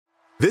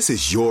This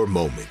is your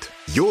moment,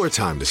 your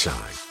time to shine,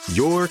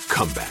 your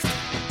comeback.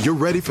 You're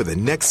ready for the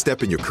next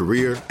step in your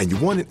career, and you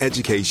want an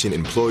education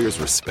employers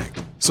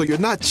respect. So you're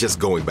not just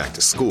going back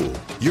to school,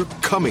 you're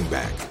coming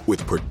back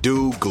with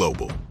Purdue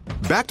Global.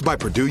 Backed by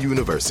Purdue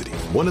University,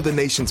 one of the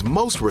nation's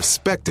most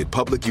respected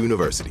public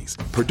universities,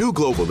 Purdue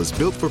Global is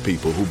built for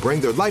people who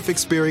bring their life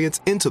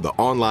experience into the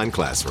online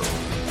classroom.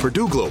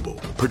 Purdue Global,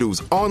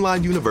 Purdue's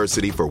online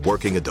university for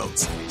working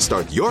adults.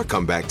 Start your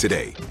comeback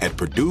today at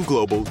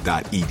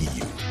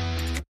purdueglobal.edu.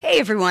 Hey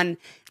everyone,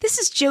 this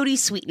is Jodie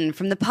Sweetin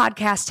from the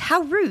podcast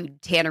How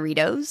Rude,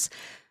 Tanneritos.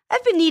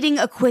 I've been needing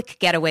a quick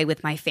getaway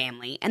with my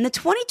family, and the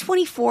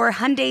 2024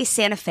 Hyundai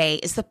Santa Fe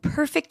is the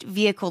perfect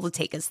vehicle to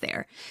take us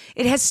there.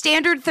 It has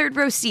standard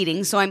third-row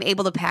seating, so I'm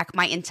able to pack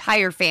my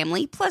entire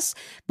family, plus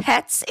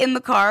pets, in the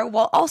car,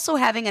 while also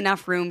having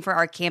enough room for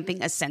our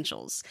camping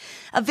essentials.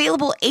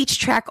 Available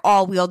H-Track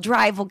all-wheel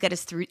drive will get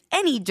us through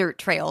any dirt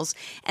trails,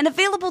 and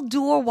available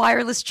dual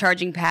wireless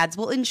charging pads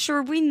will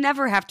ensure we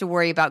never have to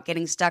worry about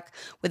getting stuck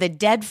with a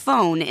dead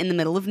phone in the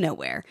middle of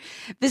nowhere.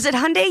 Visit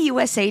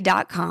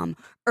HyundaiUSA.com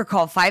or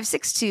call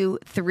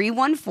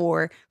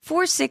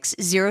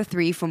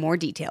 562-314-4603 for more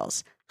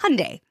details.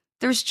 Hyundai,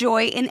 there's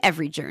joy in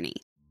every journey.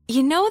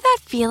 You know that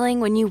feeling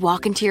when you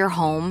walk into your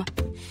home,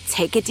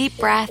 take a deep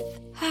breath,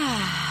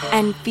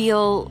 and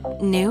feel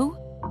new?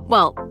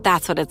 Well,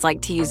 that's what it's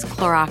like to use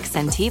Clorox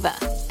Scentiva.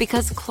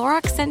 Because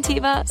Clorox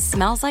Scentiva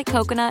smells like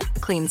coconut,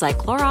 cleans like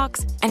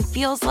Clorox, and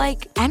feels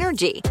like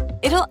energy.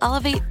 It'll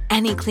elevate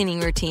any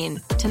cleaning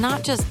routine to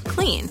not just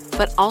clean,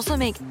 but also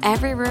make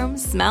every room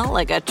smell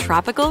like a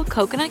tropical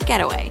coconut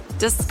getaway.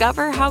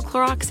 Discover how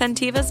Clorox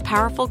Scentiva's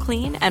powerful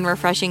clean and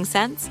refreshing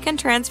scents can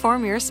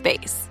transform your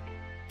space.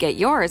 Get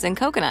yours in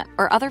coconut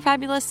or other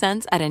fabulous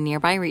scents at a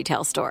nearby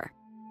retail store.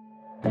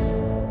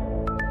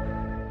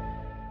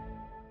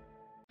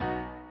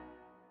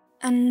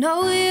 I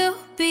know you'll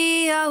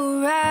be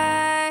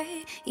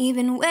alright,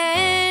 even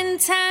when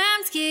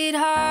times get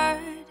hard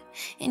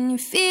and you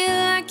feel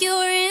like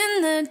you're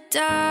in the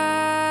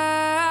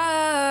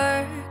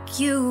dark.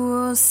 You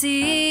will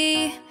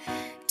see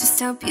just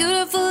how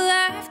beautiful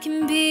life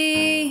can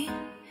be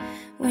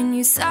when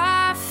you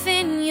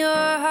soften your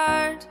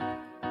heart.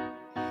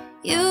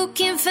 You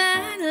can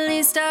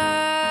finally start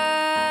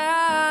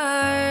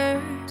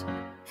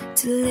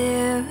to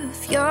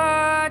live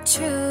your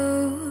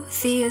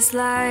truthiest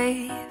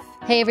life.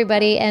 Hey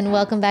everybody, and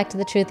welcome back to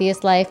The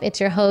Truthiest Life. It's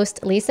your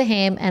host, Lisa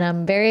Haim, and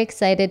I'm very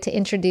excited to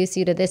introduce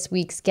you to this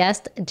week's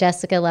guest,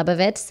 Jessica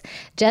Lebovitz.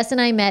 Jess and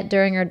I met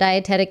during our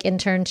dietetic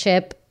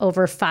internship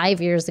over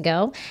 5 years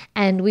ago,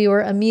 and we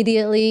were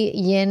immediately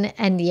yin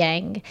and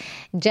yang.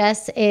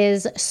 Jess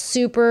is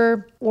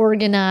super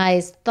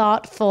organized,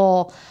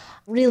 thoughtful,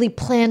 really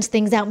plans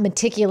things out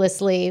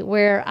meticulously,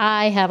 where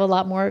I have a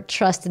lot more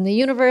trust in the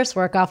universe,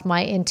 work off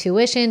my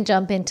intuition,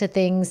 jump into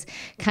things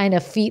kind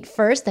of feet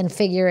first and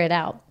figure it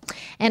out.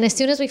 And as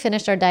soon as we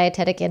finished our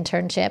dietetic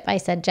internship, I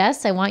said,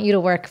 Jess, I want you to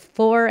work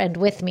for and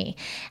with me.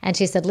 And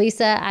she said,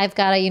 Lisa, I've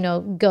got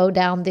to, go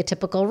down the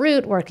typical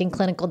route, working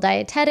clinical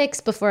dietetics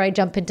before I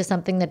jump into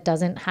something that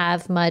doesn't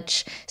have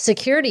much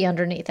security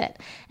underneath it.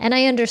 And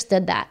I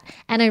understood that.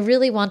 And I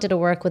really wanted to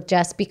work with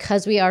Jess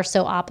because we are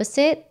so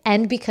opposite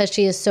and because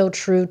she is so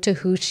true to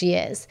who she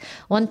is.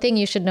 One thing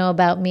you should know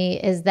about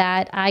me is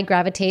that I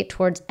gravitate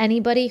towards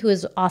anybody who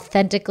is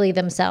authentically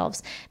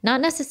themselves,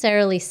 not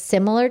necessarily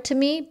similar to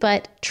me,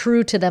 but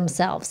true to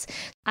themselves.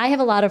 I have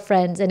a lot of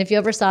friends, and if you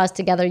ever saw us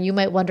together, you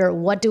might wonder,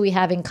 what do we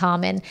have in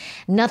common?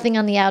 Nothing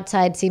on the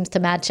outside seems to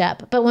match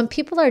up. But when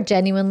people are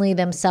genuinely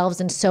themselves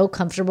and so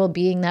comfortable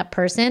being that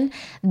person,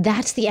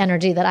 that's the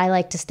energy that I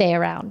like to stay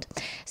around.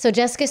 So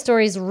Jessica's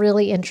story is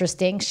really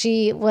interesting.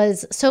 She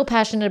was so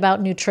passionate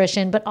about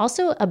nutrition, but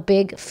also a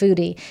big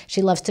foodie.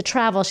 She loves to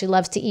travel. She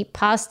loves to eat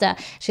pasta.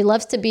 She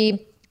loves to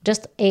be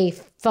just a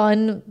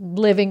fun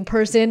living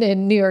person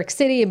in New York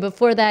City, and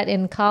before that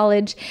in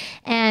college.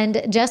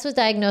 And Jess was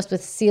diagnosed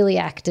with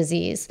celiac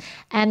disease.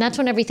 And that's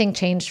when everything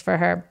changed for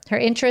her. Her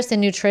interest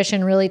in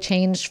nutrition really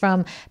changed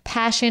from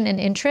passion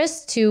and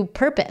interest to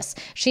purpose.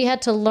 She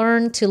had to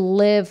learn to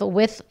live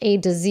with a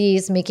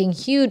disease, making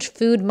huge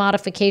food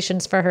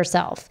modifications for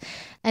herself.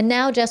 And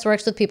now Jess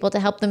works with people to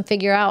help them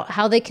figure out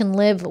how they can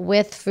live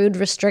with food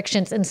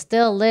restrictions and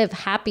still live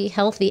happy,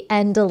 healthy,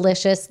 and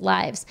delicious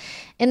lives.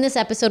 In this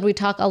episode, we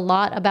talk a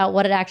lot about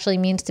what it actually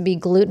means to be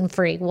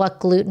gluten-free, what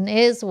gluten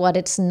is, what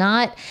it's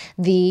not,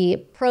 the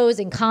pros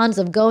and cons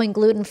of going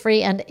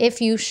gluten-free, and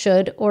if you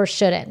should or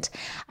shouldn't.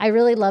 I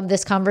really love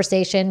this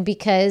conversation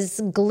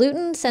because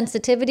gluten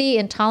sensitivity,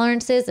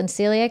 intolerances, and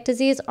celiac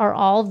disease are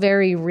all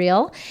very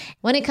real.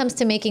 When it comes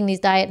to making these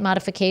diet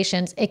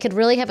modifications, it could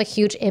really have a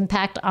huge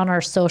impact on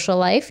our social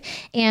life,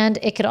 and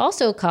it could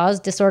also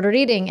cause disordered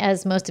eating,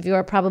 as most of you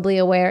are probably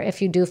aware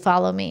if you do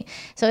follow me.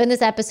 So in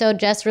this episode,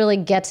 Jess really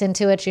gets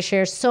into it. She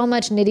shares so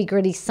much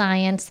nitty-gritty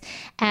science,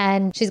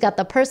 and she's got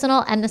the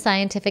personal and the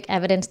scientific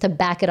evidence to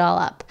back it all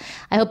up.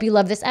 I hope you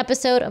love this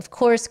episode. Of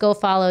course, go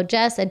follow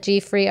Jess at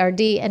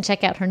GFreeRD and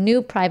check out her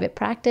new private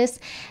practice,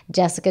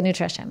 Jessica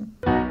Nutrition.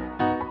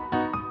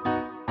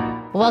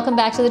 Welcome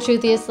back to The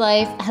Truthiest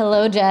Life.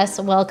 Hello, Jess.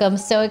 Welcome.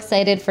 So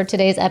excited for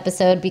today's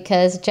episode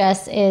because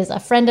Jess is a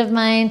friend of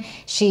mine.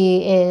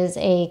 She is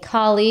a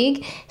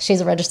colleague. She's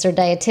a registered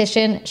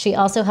dietitian. She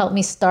also helped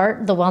me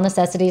start the Well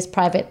Necessities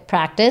private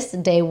practice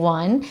day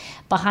one,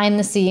 behind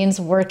the scenes,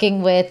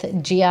 working with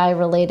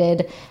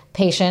GI-related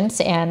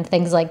patients and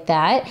things like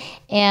that.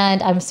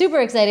 And I'm super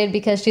excited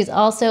because she's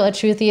also a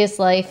Truthiest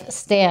Life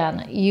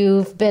stan.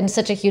 You've been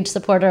such a huge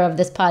supporter of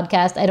this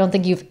podcast. I don't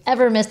think you've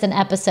ever missed an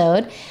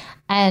episode.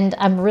 And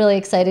I'm really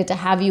excited to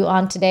have you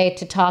on today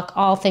to talk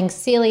all things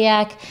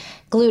celiac,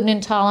 gluten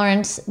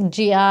intolerance,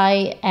 GI,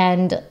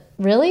 and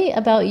really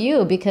about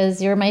you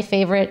because you're my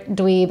favorite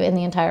dweeb in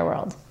the entire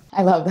world.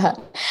 I love that.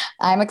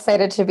 I'm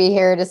excited to be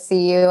here to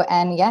see you.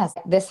 And yes,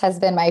 this has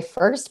been my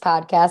first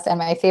podcast and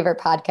my favorite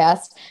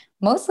podcast,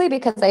 mostly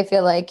because I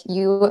feel like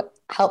you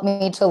helped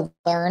me to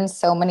learn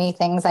so many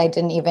things I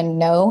didn't even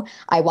know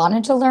I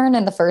wanted to learn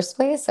in the first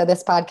place. So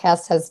this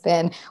podcast has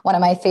been one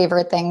of my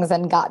favorite things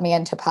and got me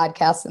into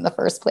podcasts in the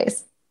first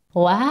place.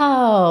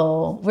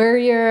 Wow. We're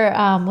your,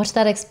 what's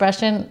that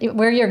expression?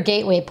 We're your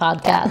gateway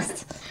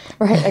podcast.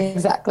 Right.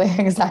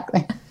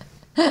 Exactly.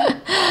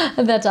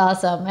 That's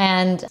awesome.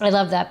 And I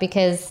love that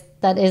because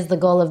that is the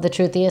goal of The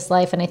Truthiest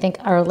Life. And I think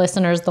our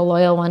listeners, the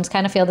loyal ones,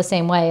 kind of feel the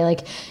same way.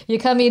 Like you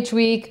come each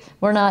week,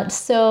 we're not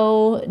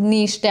so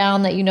niche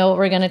down that you know what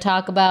we're going to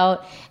talk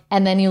about.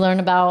 And then you learn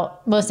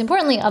about, most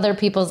importantly, other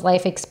people's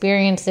life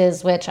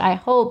experiences, which I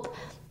hope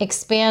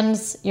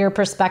expands your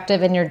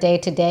perspective in your day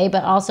to day,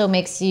 but also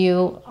makes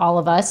you, all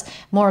of us,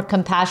 more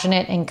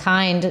compassionate and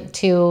kind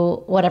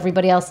to what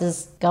everybody else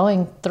is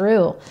going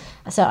through.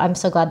 So I'm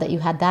so glad that you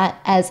had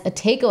that as a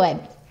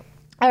takeaway.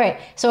 All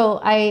right. So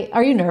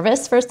are you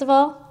nervous, first of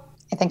all?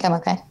 I think I'm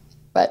okay,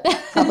 but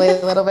probably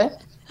a little bit.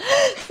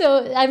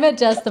 So I met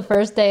Jess the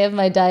first day of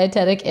my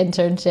dietetic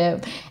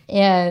internship.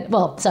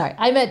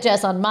 I met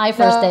Jess on my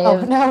first day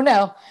of...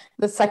 No.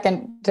 The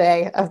second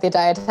day of the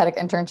dietetic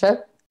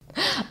internship.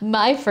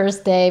 My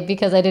first day,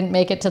 because I didn't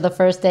make it to the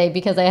first day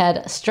because I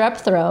had strep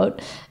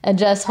throat, and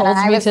Jess holds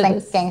me to this. I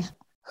was thinking,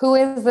 who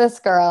is this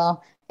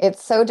girl?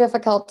 It's so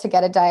difficult to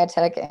get a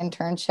dietetic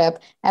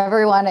internship.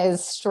 Everyone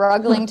is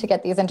struggling to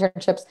get these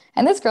internships.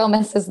 And this girl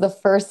misses the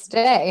first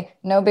day.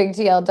 No big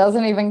deal.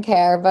 Doesn't even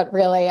care. But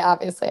really,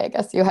 obviously, I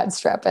guess you had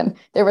strep and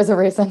there was a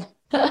reason.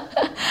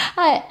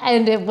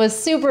 And it was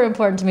super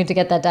important to me to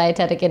get that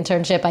dietetic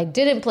internship. I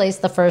didn't place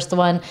the first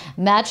one.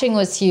 Matching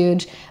was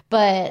huge.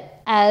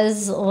 But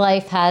as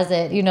life has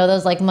it, you know,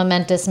 those like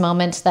momentous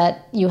moments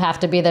that you have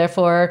to be there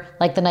for,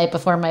 like the night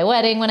before my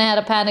wedding when I had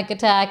a panic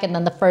attack, and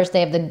then the first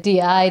day of the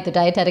DI, the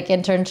dietetic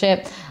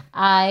internship,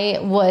 I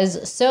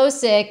was so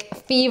sick,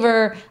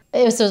 fever.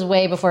 This was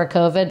way before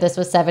COVID. This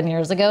was 7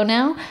 years ago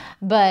now.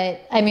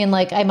 But I mean,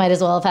 like, I might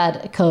as well have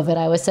had COVID.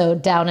 I was so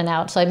down and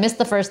out. So I missed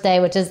the first day,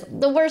 which is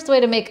the worst way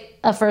to make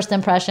a first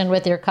impression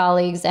with your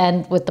colleagues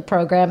and with the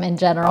program in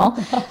general.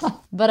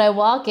 But I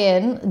walk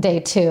in day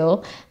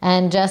two,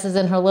 and Jess is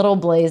in her little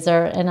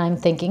blazer, and I'm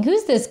thinking,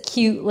 who's this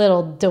cute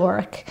little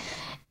dork?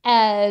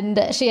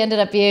 And she ended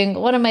up being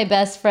one of my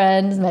best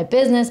friends, my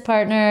business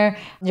partner.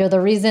 You're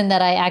the reason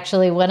that I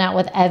actually went out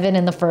with Evan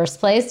in the first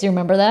place. Do you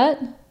remember that?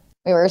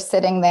 We were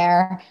sitting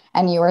there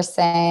and you were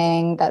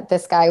saying that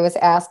this guy was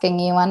asking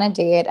you on a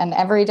date. And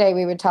every day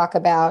we would talk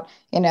about,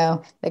 you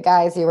know, the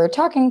guys you were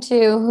talking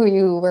to, who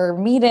you were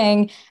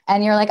meeting.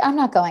 And you're like, I'm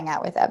not going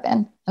out with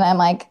Evan. And I'm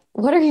like,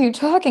 what are you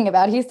talking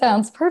about? He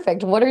sounds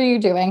perfect. What are you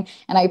doing?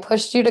 And I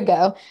pushed you to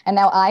go. And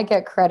now I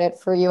get credit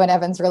for you and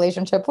Evan's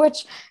relationship,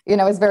 which, you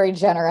know, is very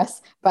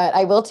generous. But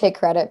I will take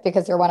credit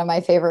because you're one of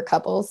my favorite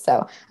couples.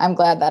 So I'm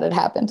glad that it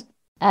happened.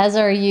 As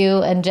are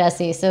you and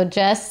Jesse. So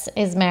Jess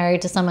is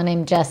married to someone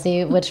named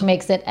Jesse, which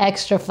makes it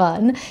extra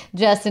fun.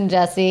 Jess and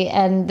Jesse.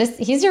 And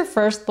he's your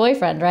first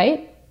boyfriend,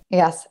 right?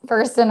 Yes,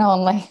 first and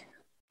only.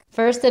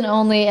 First and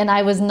only. And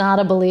I was not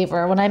a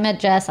believer. When I met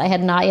Jess, I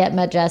had not yet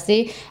met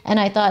Jesse. And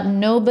I thought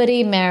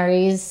nobody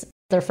marries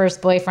their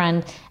first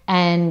boyfriend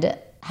and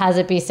has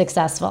it be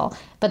successful.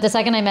 But the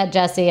second I met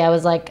Jesse, I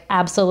was like,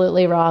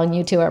 absolutely wrong.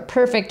 You two are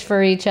perfect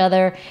for each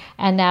other.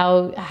 And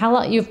now how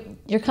long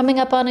you're coming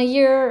up on a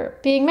year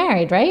being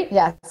married, right?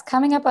 Yes,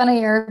 coming up on a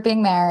year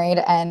being married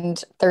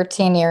and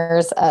 13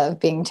 years of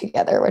being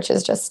together, which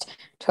is just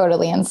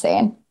totally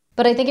insane.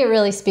 But I think it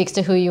really speaks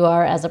to who you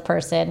are as a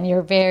person.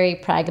 You're very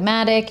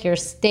pragmatic, you're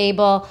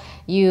stable,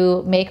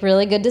 you make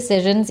really good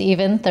decisions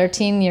even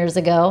 13 years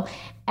ago,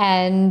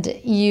 and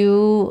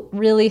you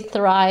really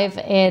thrive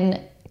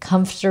in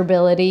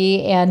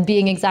comfortability and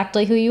being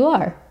exactly who you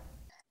are.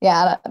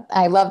 Yeah,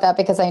 I love that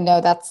because I know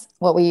that's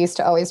what we used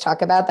to always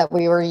talk about, that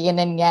we were yin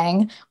and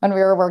yang when we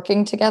were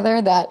working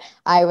together, that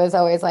I was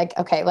always like,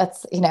 okay,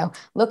 let's,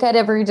 look at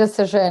every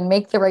decision,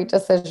 make the right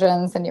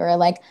decisions. And you were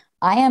like,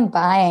 I am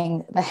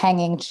buying the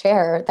hanging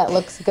chair that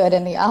looks good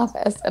in the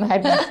office. And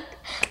I'd like,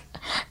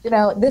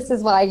 this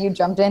is why you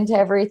jumped into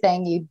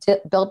everything. You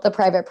built the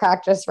private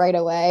practice right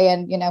away.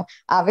 And,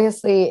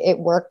 obviously it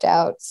worked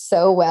out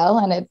so well.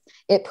 And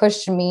it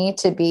pushed me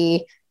to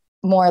be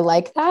more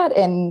like that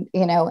and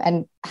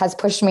has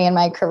pushed me in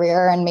my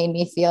career and made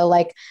me feel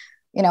like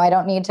I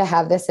don't need to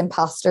have this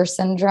imposter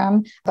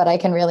syndrome, but I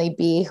can really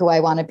be who I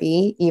want to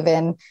be,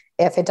 even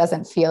if it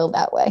doesn't feel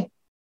that way.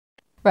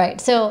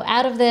 Right. So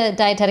out of the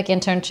dietetic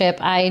internship,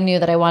 I knew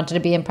that I wanted to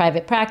be in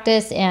private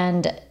practice,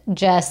 and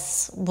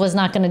Jess was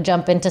not going to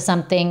jump into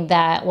something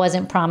that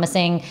wasn't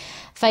promising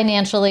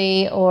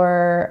financially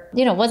or,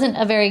 wasn't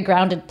a very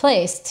grounded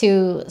place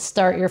to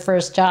start your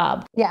first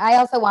job. Yeah, I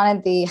also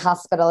wanted the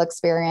hospital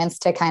experience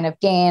to kind of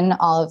gain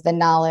all of the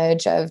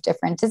knowledge of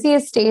different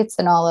disease states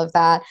and all of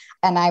that.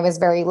 And I was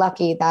very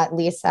lucky that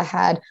Lisa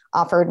had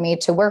offered me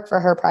to work for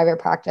her private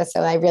practice,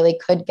 so I really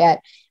could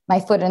get my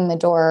foot in the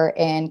door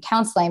in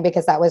counseling,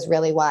 because that was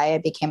really why I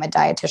became a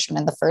dietitian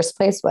in the first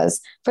place,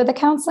 was for the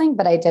counseling,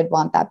 but I did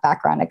want that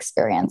background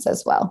experience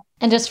as well.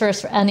 And just for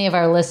any of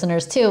our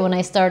listeners too, when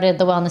I started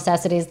the Well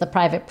Necessities, the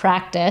private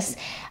practice,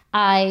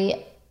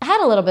 I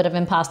had a little bit of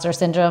imposter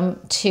syndrome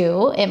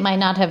too. It might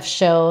not have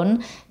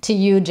shown to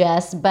you,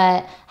 Jess,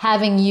 but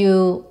having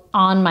you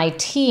on my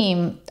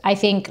team, I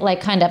think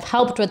kind of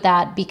helped with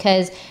that,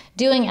 because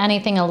doing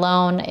anything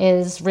alone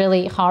is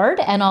really hard.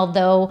 And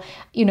although,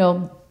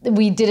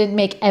 we didn't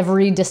make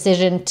every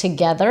decision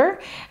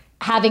together,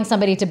 having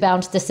somebody to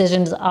bounce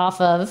decisions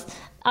off of,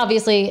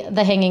 obviously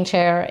the hanging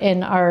chair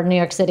in our New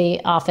York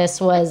City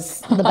office was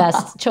the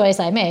best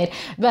choice I made,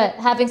 but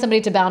having somebody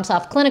to bounce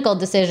off clinical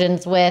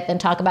decisions with and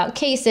talk about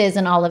cases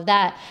and all of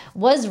that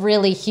was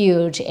really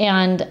huge.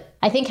 And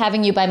I think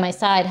having you by my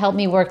side helped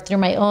me work through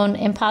my own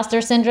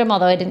imposter syndrome,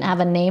 although I didn't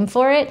have a name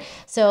for it.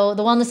 So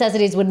the Well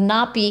Necessities would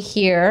not be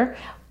here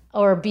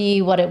or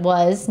be what it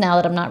was now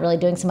that I'm not really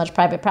doing so much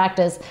private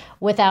practice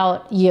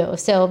without you.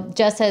 So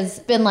Jess has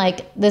been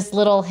this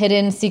little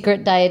hidden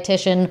secret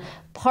dietitian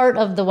part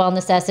of the Well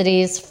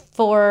Necessities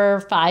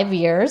for 5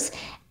 years.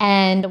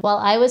 And while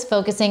I was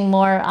focusing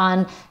more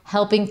on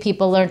helping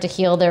people learn to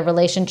heal their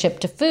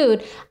relationship to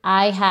food,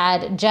 I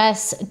had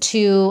Jess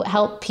to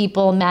help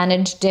people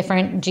manage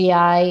different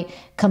GI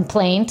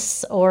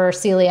complaints or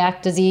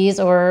celiac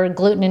disease or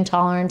gluten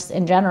intolerance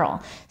in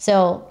general.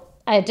 So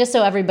just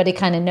so everybody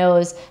kind of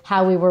knows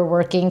how we were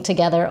working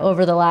together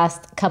over the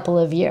last couple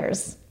of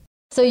years.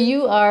 So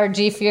you are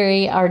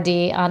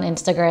GFuryRD on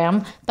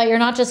Instagram, but you're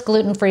not just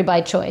gluten-free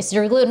by choice.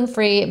 You're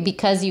gluten-free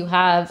because you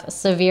have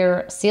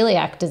severe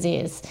celiac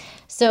disease.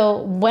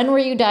 So when were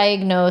you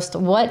diagnosed?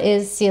 What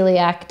is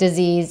celiac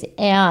disease?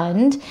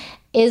 And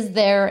is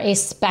there a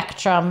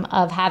spectrum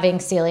of having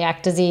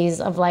celiac disease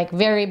of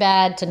very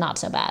bad to not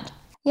so bad?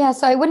 Yeah,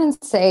 so I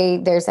wouldn't say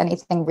there's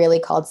anything really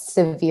called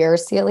severe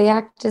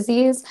celiac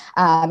disease.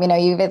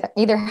 You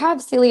either have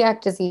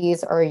celiac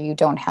disease or you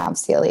don't have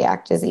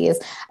celiac disease.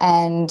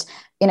 And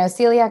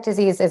celiac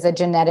disease is a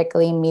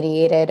genetically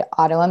mediated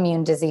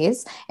autoimmune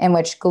disease in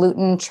which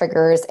gluten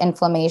triggers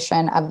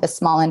inflammation of the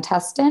small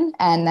intestine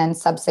and then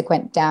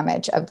subsequent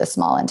damage of the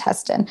small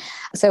intestine.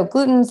 So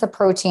gluten is a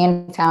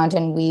protein found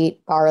in wheat,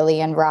 barley,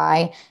 and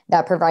rye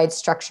that provides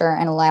structure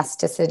and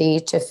elasticity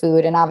to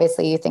food. And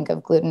obviously you think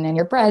of gluten in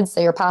your breads, so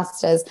your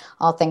pastas,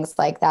 all things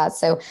like that.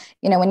 So,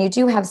 when you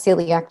do have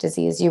celiac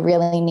disease, you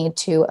really need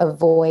to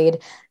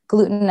avoid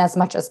gluten as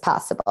much as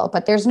possible,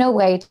 but there's no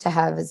way to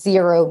have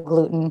zero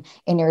gluten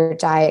in your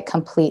diet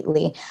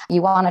completely.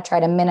 You want to try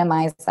to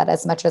minimize that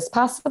as much as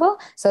possible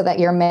so that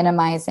you're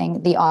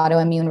minimizing the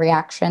autoimmune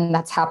reaction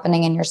that's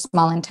happening in your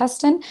small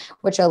intestine,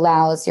 which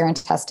allows your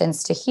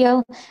intestines to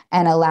heal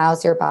and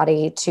allows your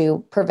body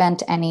to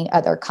prevent any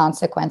other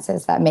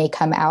consequences that may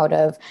come out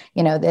of,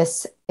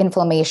 this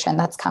inflammation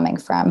that's coming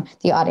from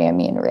the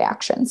autoimmune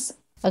reactions.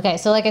 Okay,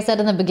 so like I said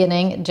in the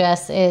beginning,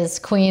 Jess is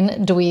Queen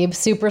Dweeb,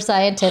 super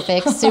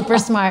scientific, super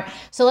smart.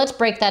 So let's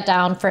break that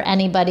down for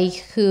anybody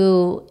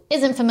who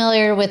isn't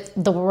familiar with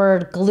the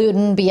word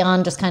gluten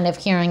beyond just kind of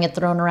hearing it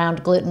thrown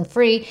around,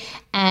 gluten-free,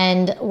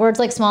 and words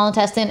like small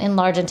intestine and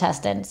large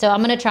intestine. So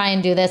I'm going to try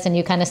and do this and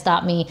you kind of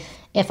stop me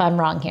if I'm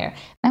wrong here.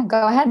 No,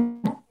 go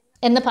ahead.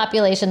 In the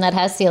population that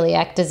has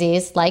celiac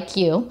disease, like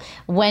you,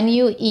 when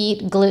you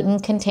eat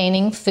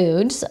gluten-containing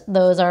foods,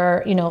 those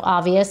are,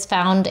 obvious,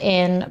 found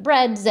in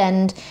breads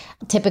and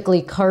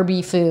typically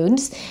carby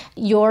foods,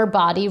 your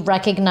body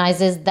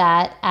recognizes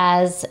that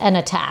as an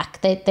attack.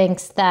 It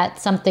thinks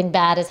that something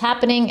bad is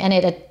happening and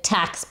it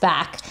attacks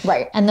back.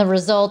 Right. And the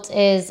result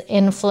is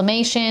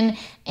inflammation,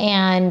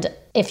 and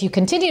if you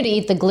continue to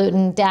eat the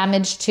gluten,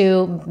 damage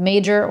to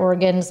major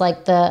organs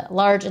like the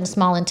large and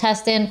small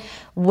intestine,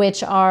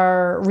 which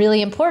are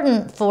really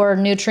important for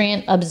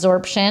nutrient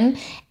absorption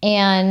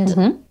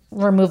and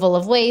removal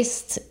of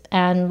waste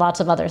and lots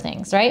of other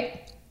things, right?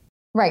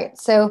 Right.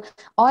 So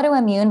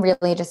autoimmune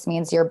really just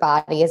means your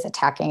body is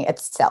attacking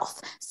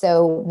itself.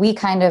 So we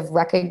kind of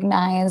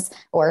recognize,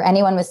 or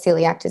anyone with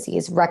celiac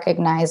disease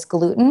recognize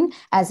gluten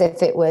as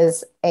if it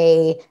was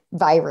a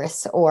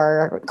virus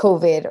or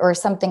COVID or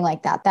something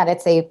like that, that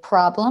it's a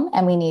problem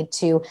and we need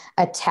to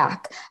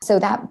attack. So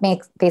that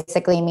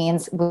basically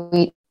means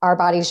our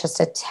bodies just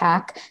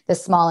attack the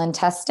small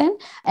intestine.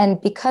 And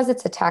because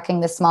it's attacking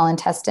the small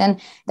intestine,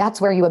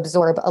 that's where you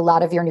absorb a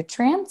lot of your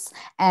nutrients.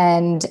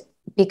 And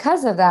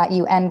because of that,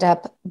 you end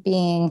up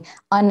being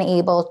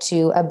unable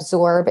to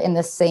absorb in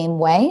the same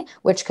way,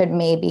 which could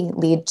maybe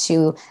lead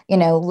to,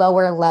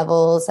 lower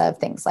levels of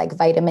things like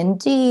vitamin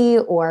D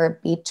or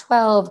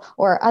B12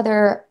 or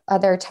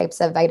other types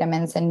of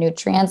vitamins and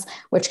nutrients,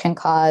 which can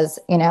cause,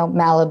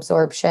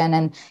 malabsorption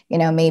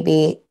and,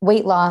 maybe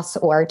weight loss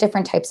or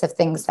different types of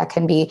things that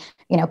can be,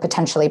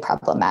 potentially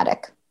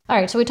problematic. All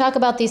right. So we talk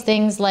about these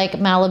things like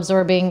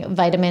malabsorbing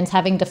vitamins,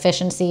 having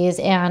deficiencies.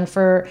 And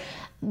for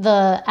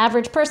the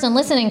average person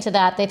listening to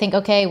that, they think,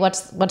 okay,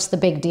 what's the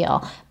big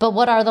deal? But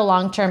what are the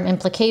long-term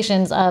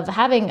implications of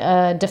having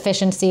a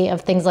deficiency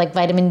of things like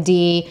vitamin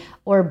D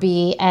or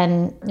B?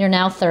 And you're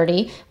now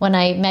 30. When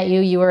I met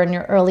you, you were in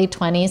your early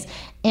 20s.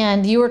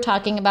 And you were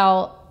talking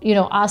about,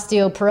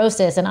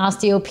 osteoporosis and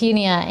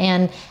osteopenia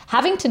and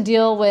having to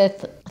deal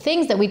with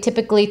things that we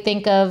typically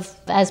think of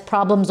as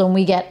problems when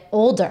we get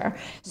older.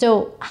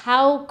 So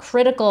how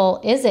critical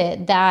is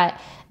it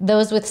that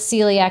those with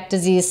celiac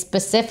disease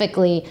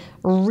specifically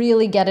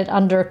really get it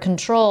under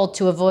control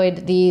to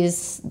avoid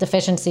these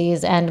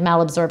deficiencies and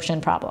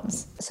malabsorption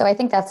problems? So I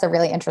think that's a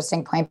really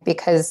interesting point,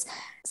 because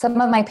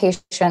some of my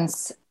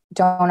patients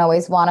don't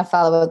always want to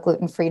follow a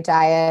gluten-free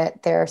diet.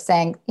 They're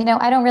saying,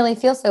 I don't really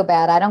feel so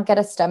bad. I don't get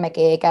a stomach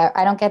ache.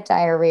 I don't get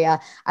diarrhea.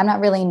 I'm not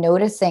really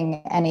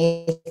noticing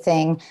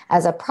anything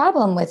as a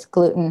problem with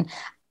gluten.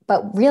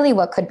 But really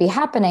what could be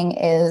happening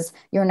is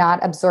you're not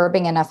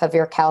absorbing enough of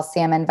your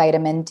calcium and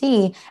vitamin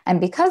D.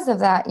 And because of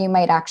that, you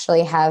might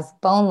actually have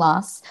bone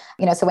loss.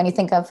 So when you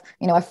think of,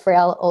 a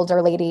frail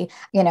older lady,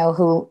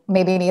 who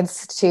maybe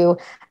needs to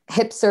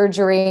hip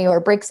surgery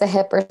or breaks a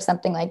hip or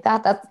something like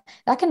that,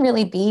 that can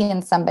really be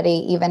in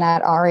somebody even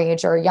at our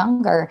age or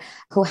younger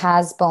who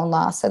has bone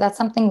loss. So that's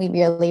something we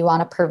really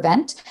want to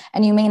prevent.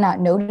 And you may not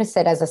notice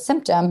it as a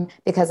symptom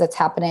because it's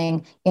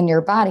happening in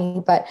your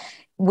body, but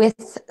with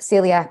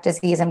celiac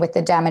disease and with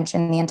the damage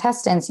in the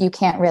intestines, you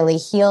can't really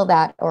heal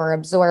that or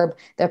absorb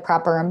the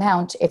proper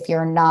amount if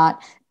you're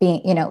not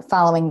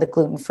following the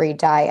gluten-free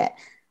diet.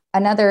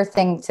 Another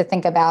thing to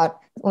think about,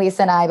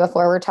 Lisa and I,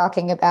 before we're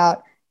talking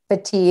about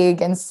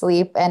fatigue and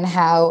sleep and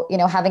how,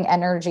 having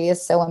energy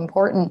is so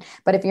important.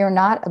 But if you're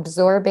not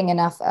absorbing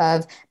enough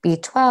of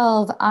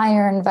B12,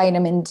 iron,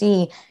 vitamin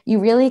D, you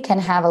really can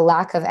have a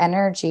lack of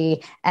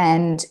energy,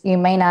 and you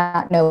may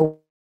not know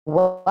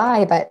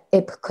why, but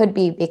it could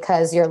be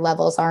because your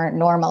levels aren't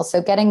normal.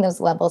 So getting those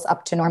levels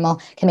up to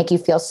normal can make you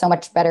feel so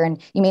much better,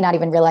 and you may not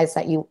even realize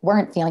that you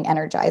weren't feeling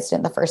energized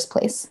in the first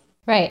place.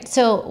 Right.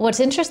 So what's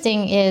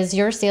interesting is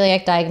your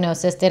celiac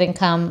diagnosis didn't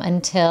come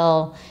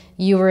until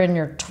you were in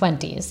your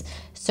 20s.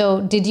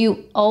 So did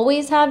you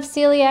always have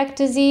celiac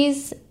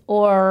disease,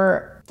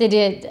 or did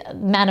it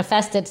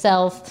manifest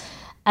itself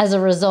as a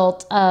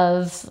result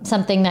of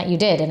something that you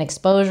did, an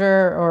exposure,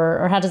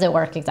 or how does it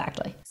work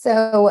exactly?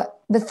 So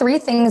the three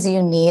things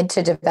you need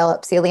to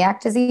develop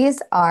celiac disease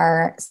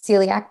are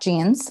celiac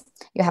genes.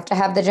 You have to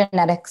have the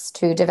genetics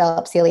to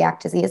develop celiac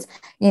disease.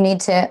 You need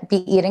to be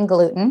eating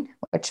gluten,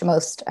 which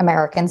most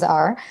Americans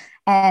are.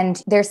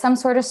 And there's some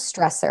sort of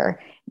stressor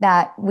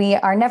that we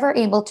are never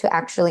able to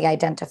actually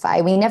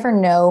identify. We never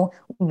know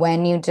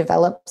when you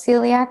develop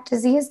celiac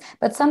disease,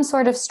 but some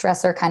sort of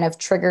stressor kind of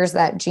triggers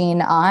that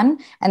gene on,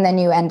 and then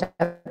you end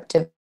up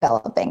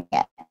developing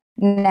it.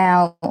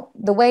 Now,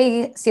 the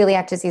way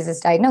celiac disease is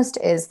diagnosed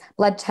is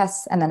blood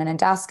tests and then an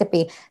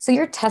endoscopy. So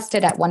you're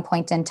tested at one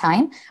point in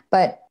time,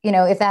 but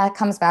if that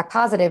comes back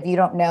positive, you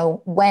don't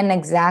know when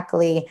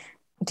exactly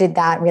did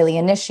that really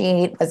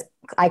initiate.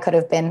 I could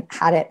have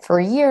had it for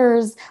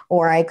years,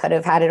 or I could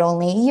have had it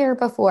only a year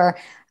before.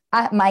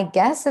 My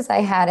guess is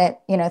I had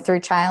it, through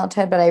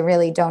childhood, but I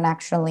really don't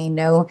actually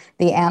know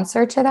the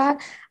answer to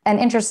that. And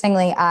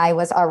interestingly, I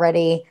was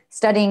already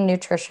studying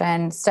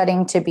nutrition,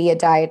 studying to be a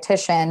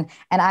dietitian,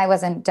 and I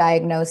wasn't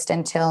diagnosed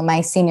until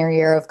my senior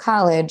year of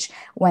college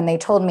when they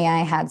told me I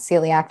had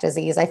celiac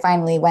disease. I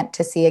finally went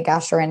to see a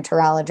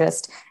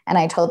gastroenterologist, and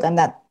I told them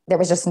that there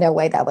was just no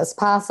way that was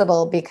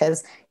possible,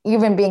 because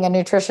even being a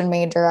nutrition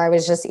major, I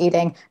was just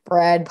eating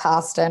bread,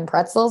 pasta, and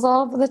pretzels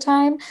all the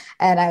time.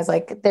 And I was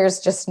like,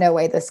 there's just no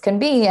way this can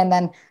be. And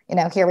then,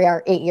 here we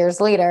are 8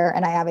 years later,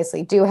 and I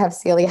obviously do have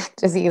celiac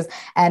disease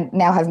and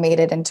now have made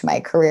it into my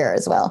career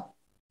as well.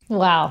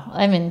 Wow.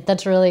 I mean,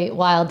 that's really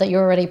wild that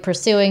you're already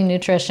pursuing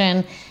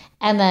nutrition,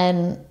 and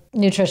then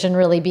nutrition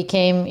really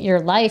became your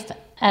life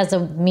as a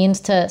means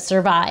to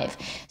survive.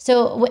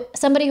 So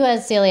somebody who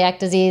has celiac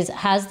disease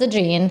has the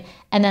gene,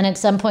 and then at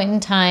some point in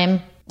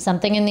time,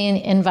 something in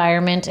the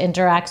environment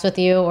interacts with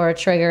you, or a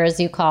trigger as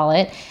you call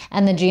it,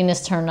 and the gene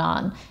is turned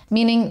on.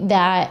 Meaning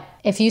that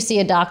if you see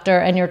a doctor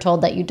and you're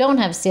told that you don't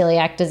have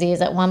celiac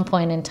disease at one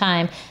point in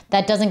time,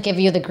 that doesn't give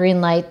you the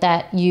green light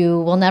that you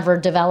will never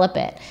develop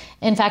it.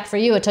 In fact, for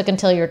you, it took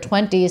until your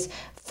 20s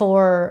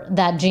for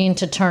that gene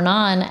to turn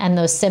on and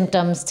those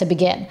symptoms to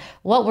begin.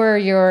 What were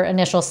your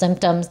initial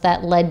symptoms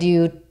that led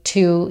you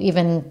to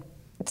even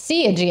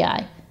see a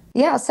GI?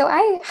 Yeah, so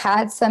I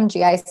had some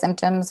GI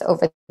symptoms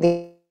over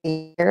the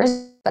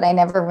years, but I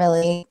never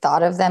really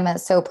thought of them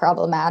as so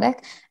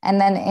problematic. And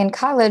then in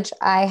college,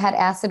 I had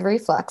acid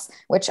reflux,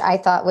 which I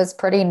thought was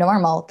pretty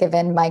normal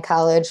given my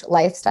college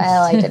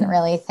lifestyle. I didn't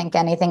really think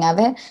anything of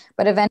it.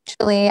 But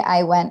eventually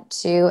I went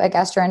to a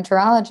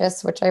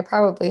gastroenterologist, which I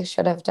probably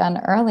should have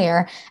done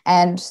earlier.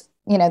 And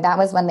that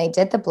was when they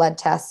did the blood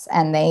tests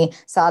and they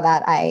saw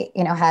that I,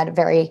 had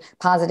very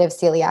positive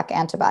celiac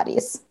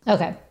antibodies.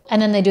 Okay.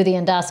 And then they do the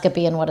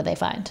endoscopy, and what do they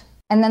find?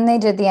 And then they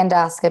did the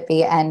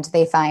endoscopy and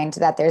they find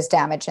that there's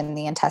damage in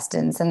the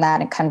intestines, and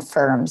that it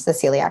confirms the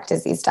celiac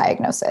disease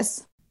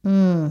diagnosis.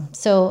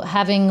 So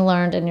having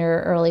learned in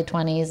your early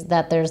 20s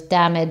that there's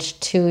damage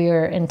to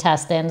your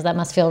intestines, that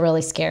must feel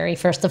really scary.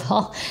 First of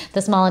all,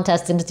 the small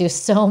intestines do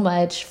so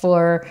much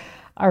for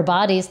our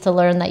bodies. To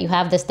learn that you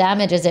have this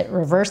damage, is it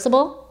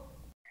reversible?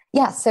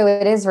 Yeah, so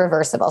it is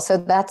reversible. So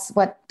that's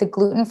what the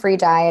gluten-free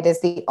diet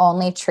is, the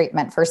only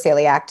treatment for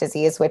celiac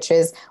disease, which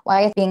is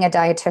why being a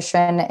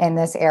dietitian in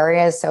this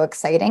area is so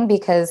exciting,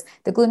 because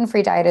the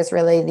gluten-free diet is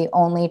really the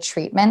only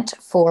treatment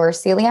for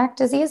celiac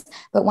disease.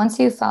 But once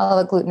you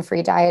follow a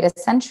gluten-free diet,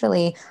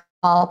 essentially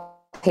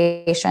all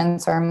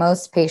patients or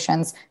most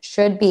patients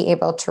should be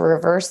able to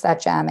reverse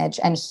that damage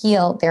and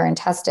heal their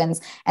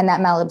intestines, and that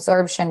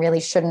malabsorption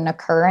really shouldn't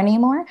occur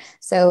anymore.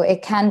 So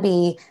it can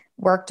be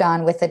worked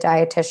on with the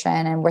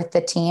dietitian and with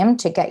the team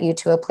to get you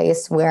to a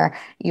place where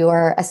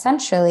your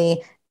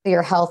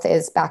health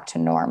is back to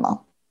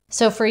normal.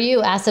 So for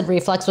you, acid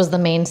reflux was the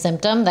main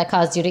symptom that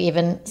caused you to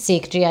even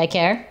seek GI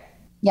care?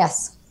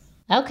 Yes.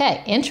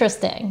 Okay,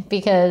 interesting,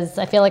 because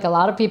I feel like a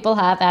lot of people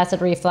have acid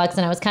reflux,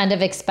 and I was kind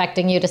of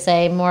expecting you to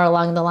say more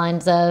along the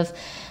lines of,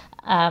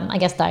 I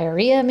guess,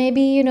 diarrhea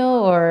maybe,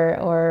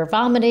 or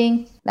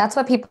vomiting. That's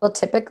what people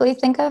typically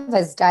think of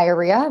as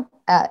diarrhea,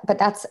 but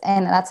that's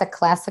a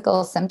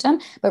classical symptom.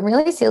 But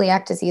really,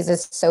 celiac disease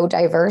is so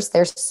diverse.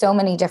 There's so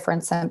many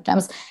different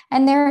symptoms.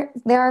 And there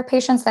are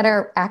patients that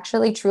are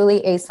actually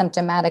truly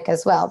asymptomatic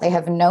as well. They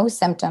have no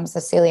symptoms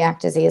of celiac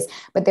disease,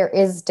 but there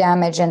is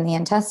damage in the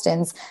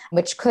intestines,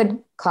 which could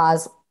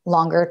cause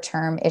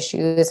longer-term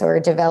issues or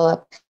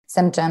develop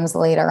symptoms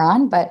later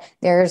on. But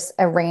there's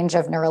a range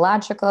of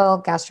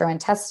neurological,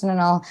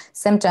 gastrointestinal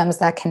symptoms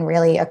that can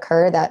really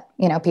occur that,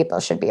 people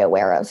should be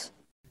aware of.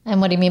 And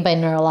what do you mean by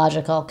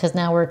neurological? Because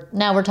now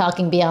we're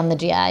talking beyond the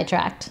GI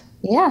tract.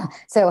 Yeah.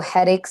 So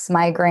headaches,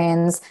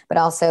 migraines, but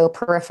also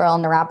peripheral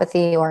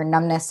neuropathy or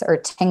numbness or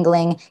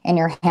tingling in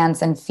your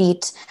hands and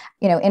feet.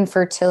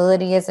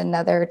 Infertility is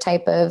another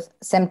type of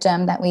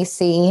symptom that we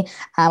see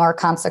or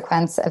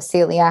consequence of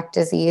celiac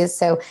disease.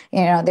 So,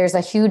 there's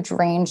a huge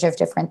range of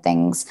different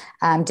things,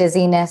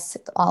 dizziness,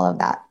 all of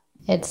that.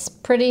 It's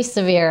pretty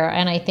severe.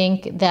 And I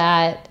think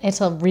that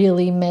it's a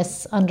really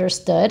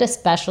misunderstood,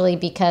 especially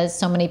because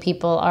so many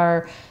people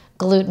are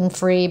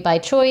gluten-free by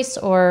choice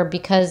or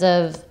because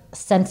of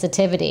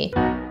sensitivity.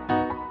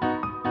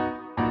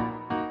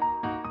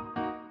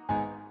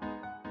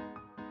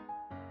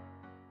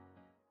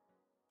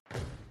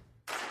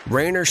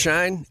 Rain or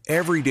shine,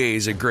 every day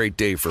is a great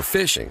day for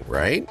fishing,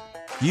 right?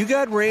 You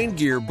got rain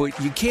gear, but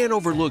you can't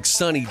overlook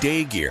sunny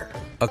day gear.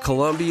 A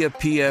Columbia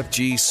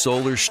PFG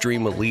Solar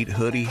Stream Elite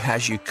hoodie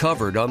has you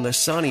covered on the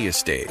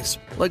sunniest days.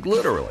 Like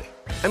literally.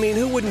 I mean,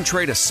 who wouldn't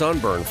trade a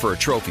sunburn for a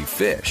trophy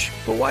fish?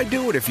 But why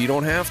do it if you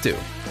don't have to?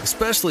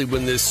 Especially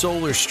when this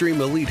Solar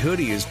Stream Elite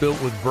hoodie is built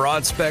with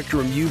broad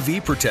spectrum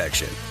UV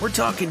protection. We're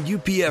talking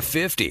UPF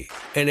 50,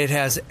 and it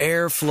has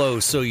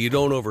airflow so you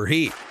don't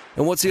overheat.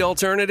 And what's the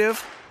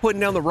alternative?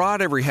 Putting down the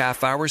rod every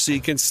half hour so you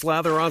can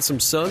slather on some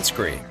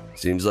sunscreen.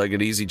 Seems like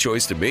an easy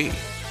choice to me.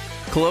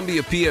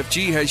 Columbia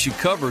PFG has you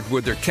covered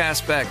with their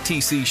Castback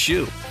TC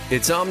shoe.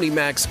 Its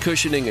OmniMax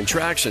cushioning and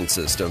traction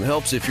system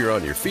helps if you're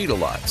on your feet a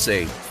lot,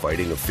 say,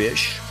 fighting a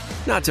fish.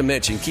 Not to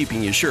mention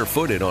keeping you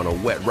sure-footed on a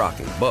wet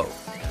rocking boat.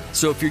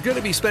 So if you're going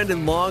to be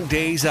spending long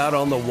days out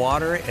on the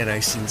water, and I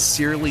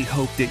sincerely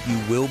hope that you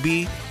will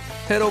be,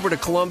 head over to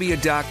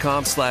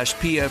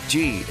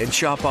Columbia.com/PFG and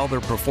shop all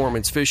their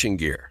performance fishing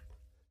gear.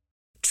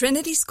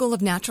 Trinity School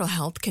of Natural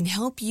Health can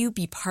help you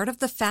be part of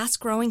the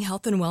fast-growing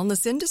health and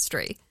wellness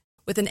industry.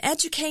 With an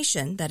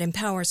education that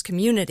empowers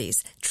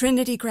communities,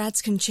 Trinity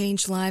grads can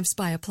change lives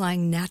by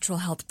applying natural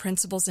health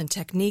principles and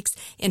techniques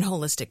in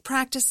holistic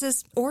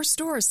practices or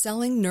stores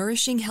selling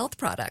nourishing health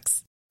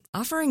products.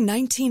 Offering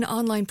 19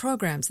 online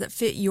programs that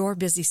fit your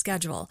busy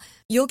schedule,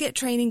 you'll get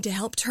training to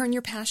help turn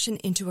your passion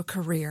into a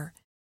career.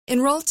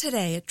 Enroll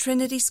today at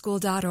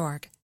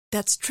trinityschool.org.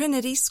 That's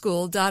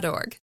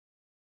trinityschool.org.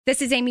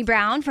 This is Amy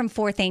Brown from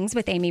 4 Things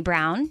with Amy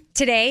Brown.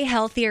 Today,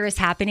 Healthier is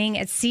happening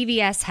at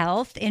CVS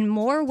Health in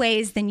more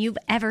ways than you've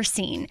ever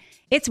seen.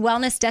 It's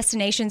wellness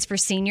destinations for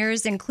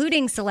seniors,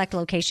 including select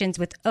locations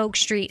with Oak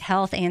Street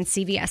Health and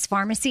CVS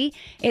Pharmacy.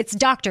 It's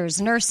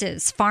doctors,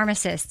 nurses,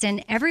 pharmacists,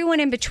 and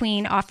everyone in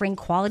between offering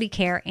quality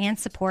care and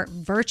support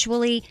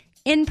virtually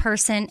in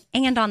person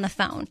and on the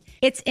phone.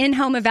 It's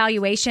in-home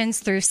evaluations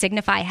through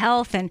Signify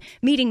Health and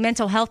meeting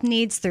mental health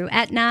needs through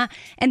Aetna.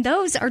 And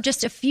those are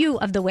just a few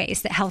of the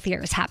ways that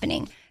Healthier is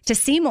happening. To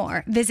see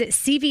more, visit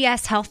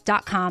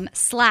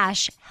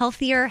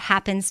cvshealth.com/healthier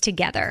happens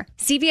together.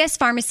 CVS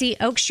Pharmacy,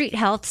 Oak Street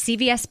Health,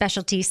 CVS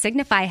Specialty,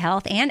 Signify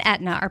Health, and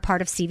Aetna are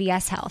part of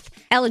CVS Health.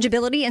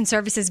 Eligibility and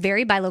services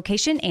vary by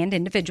location and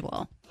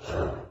individual.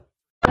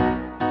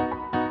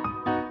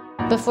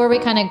 Before we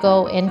kind of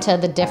go into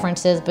the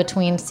differences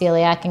between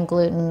celiac and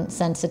gluten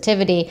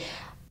sensitivity,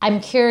 I'm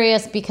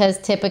curious because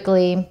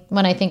typically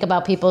when I think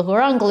about people who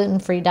are on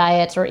gluten-free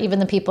diets, or even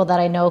the people that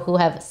I know who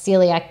have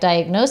celiac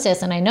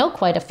diagnosis, and I know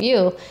quite a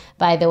few,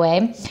 by the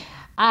way,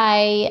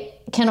 I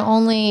can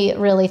only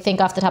really think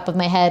off the top of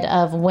my head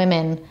of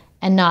women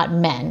and not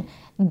men.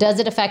 Does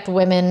it affect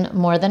women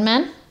more than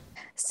men?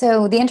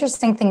 So the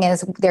interesting thing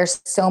is there's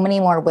so many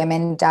more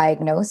women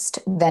diagnosed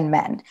than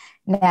men.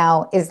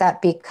 Now, is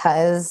that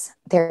because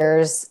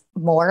there's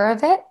more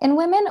of it in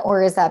women,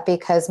 or is that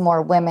because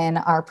more women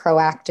are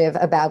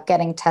proactive about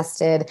getting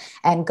tested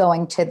and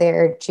going to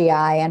their GI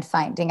and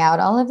finding out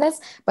all of this?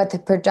 But the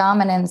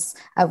predominance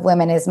of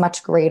women is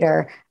much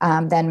greater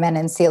than men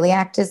in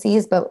celiac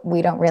disease, but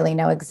we don't really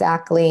know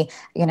exactly,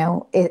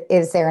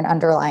 is there an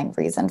underlying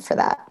reason for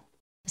that?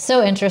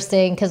 So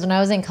interesting, because when I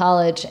was in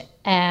college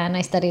and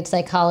I studied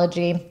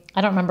psychology,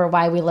 I don't remember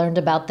why we learned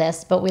about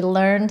this, but we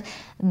learned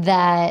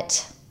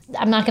that,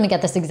 I'm not going to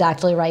get this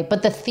exactly right,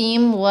 but the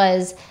theme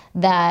was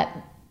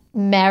that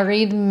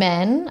married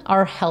men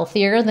are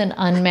healthier than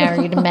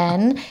unmarried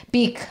men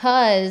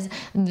because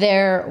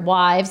their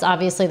wives,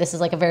 obviously this is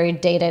like a very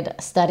dated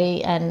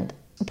study, and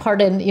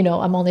pardon,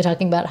 I'm only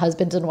talking about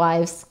husbands and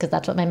wives because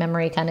that's what my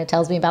memory kind of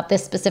tells me about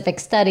this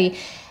specific study,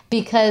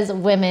 because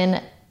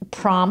women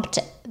prompt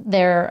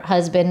their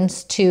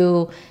husbands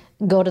to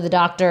go to the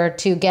doctor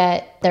to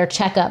get their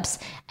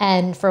checkups.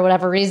 And for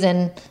whatever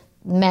reason,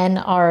 men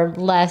are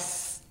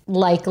less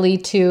likely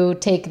to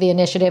take the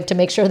initiative to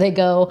make sure they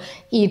go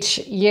each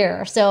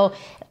year. So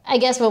I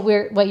guess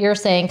what you're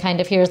saying kind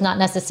of here is not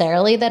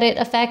necessarily that it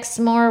affects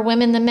more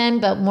women than men,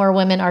 but more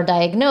women are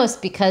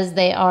diagnosed because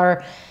they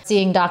are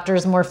seeing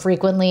doctors more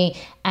frequently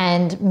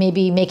and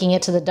maybe making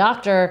it to the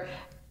doctor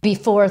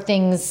before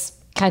things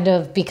kind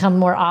of become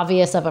more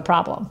obvious of a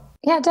problem.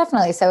 Yeah,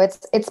 definitely. So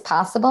it's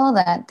possible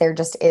that there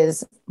just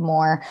is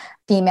more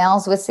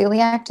females with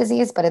celiac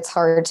disease, but it's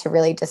hard to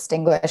really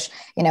distinguish,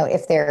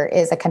 if there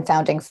is a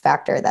confounding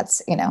factor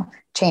that's,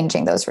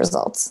 changing those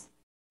results.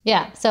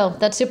 Yeah, so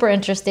that's super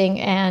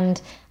interesting.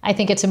 And I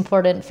think it's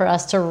important for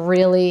us to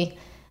really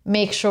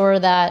make sure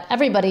that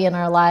everybody in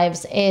our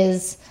lives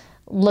is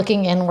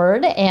looking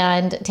inward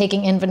and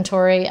taking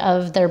inventory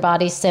of their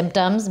body's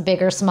symptoms,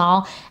 big or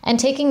small, and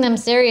taking them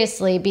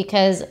seriously,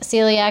 because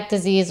celiac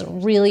disease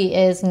really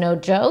is no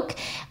joke.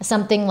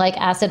 Something like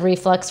acid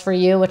reflux for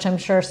you, which I'm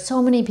sure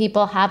so many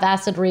people have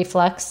acid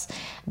reflux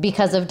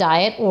because of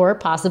diet or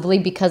possibly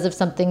because of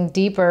something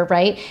deeper,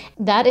 right?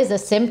 That is a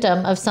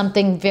symptom of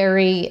something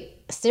very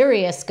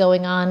serious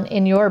going on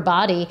in your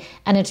body.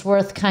 And it's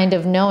worth kind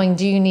of knowing,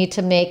 do you need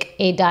to make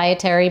a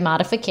dietary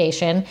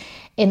modification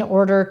in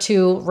order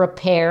to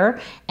repair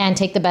and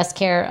take the best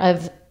care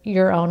of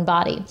your own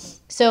body?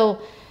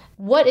 So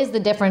what is the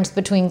difference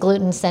between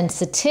gluten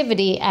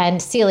sensitivity and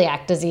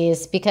celiac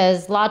disease?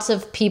 Because lots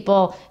of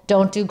people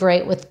don't do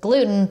great with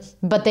gluten,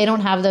 but they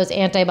don't have those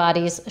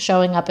antibodies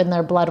showing up in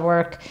their blood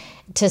work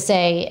to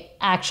say,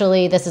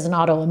 actually, this is an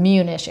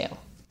autoimmune issue.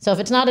 So if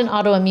it's not an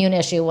autoimmune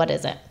issue, what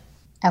is it?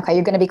 Okay,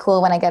 you're going to be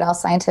cool when I get all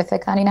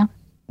scientific, honey, now?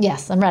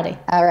 Yes, I'm ready.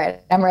 All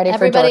right, I'm ready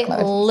Everybody, for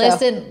dork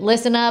mode.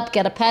 Listen up,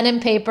 get a pen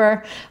and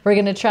paper. We're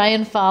going to try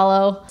and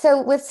follow.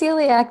 So with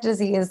celiac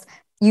disease,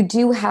 you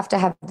do have to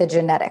have the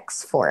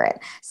genetics for it.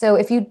 So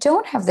if you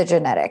don't have the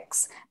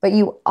genetics, but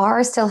you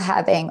are still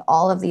having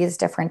all of these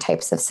different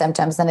types of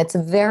symptoms, then it's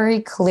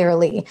very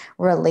clearly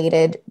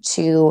related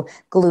to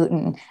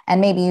gluten,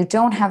 and maybe you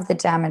don't have the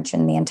damage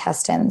in the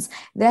intestines,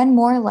 then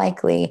more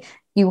likely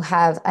you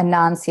have a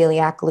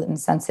non-celiac gluten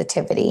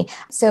sensitivity.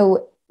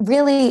 So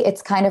really,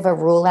 it's kind of a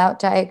rule-out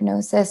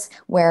diagnosis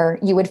where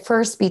you would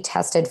first be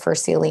tested for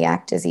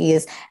celiac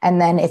disease.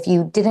 And then if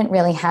you didn't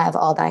really have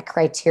all that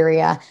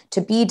criteria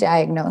to be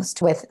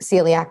diagnosed with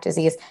celiac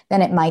disease,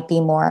 then it might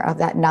be more of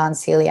that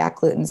non-celiac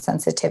gluten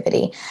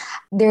sensitivity.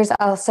 There's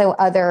also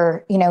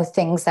other,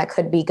 things that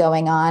could be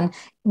going on.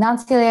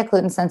 Non-celiac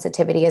gluten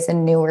sensitivity is a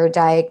newer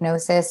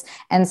diagnosis,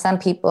 and some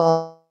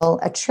people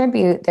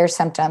attribute their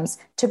symptoms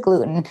to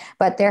gluten,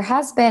 but there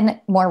has been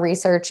more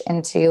research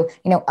into,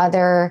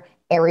 other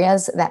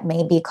areas that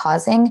may be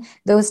causing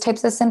those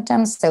types of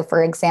symptoms. So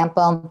for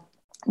example,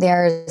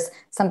 there's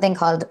something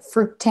called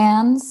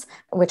fructans,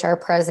 which are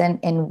present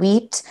in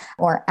wheat,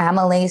 or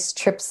amylase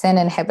trypsin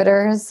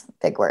inhibitors,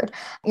 big word.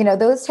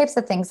 Those types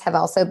of things have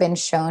also been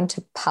shown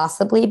to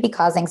possibly be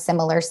causing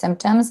similar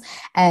symptoms.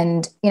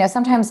 And,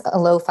 sometimes a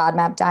low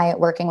FODMAP diet,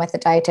 working with a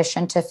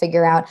dietitian to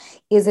figure out,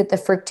 is it the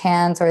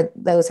fructans or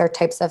those are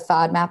types of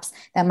FODMAPs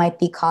that might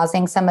be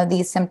causing some of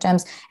these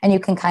symptoms? And you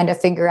can kind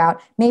of figure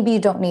out, maybe you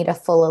don't need a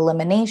full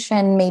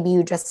elimination. Maybe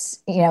you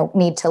just,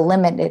 need to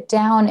limit it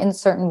down in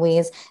certain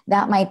ways.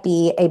 That might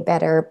be a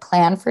better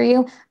plan for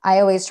you. I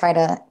always try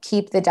to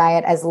keep the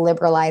diet as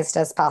liberalized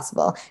as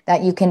possible,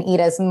 that you can eat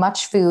as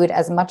much food,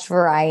 as much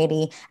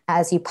variety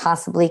as you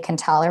possibly can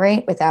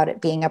tolerate without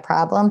it being a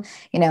problem.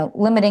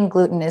 Limiting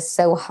gluten is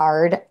so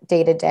hard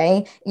day to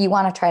day. You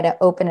want to try to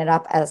open it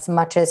up as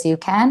much as you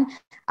can.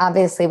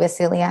 Obviously, with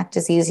celiac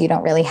disease, you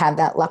don't really have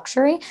that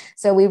luxury.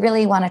 So we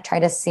really want to try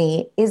to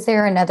see, is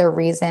there another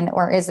reason,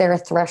 or is there a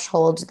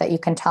threshold that you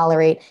can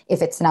tolerate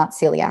if it's not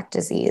celiac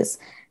disease?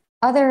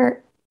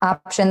 Other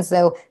options,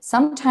 though,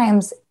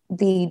 sometimes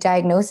the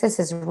diagnosis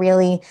is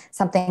really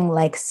something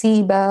like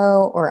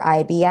SIBO or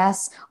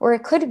IBS, or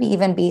it could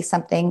even be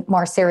something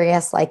more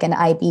serious like an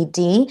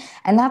IBD.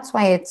 And that's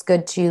why it's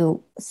good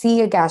to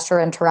see a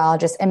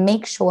gastroenterologist and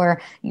make sure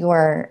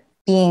you're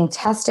being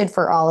tested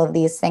for all of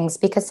these things,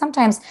 because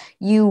sometimes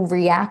you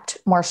react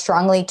more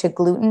strongly to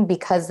gluten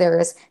because there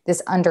is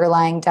this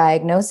underlying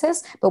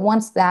diagnosis. But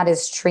once that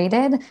is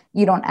treated,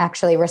 you don't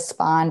actually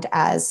respond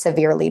as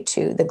severely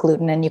to the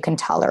gluten and you can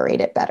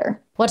tolerate it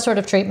better. What sort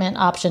of treatment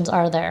options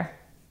are there?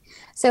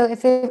 So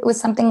if it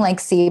was something like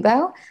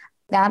SIBO,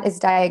 that is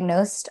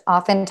diagnosed,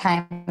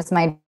 oftentimes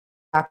my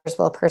doctors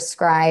will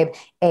prescribe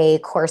a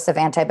course of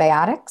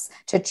antibiotics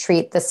to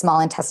treat the small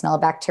intestinal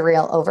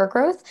bacterial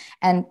overgrowth.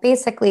 And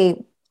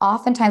basically,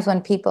 oftentimes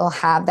when people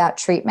have that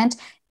treatment,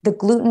 the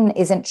gluten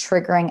isn't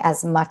triggering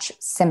as much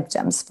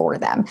symptoms for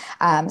them.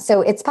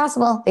 So it's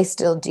possible they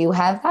still do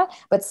have that,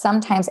 but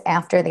sometimes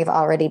after they've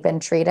already been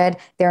treated,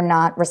 they're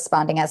not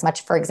responding as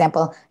much. For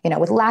example,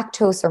 with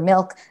lactose or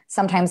milk,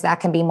 sometimes that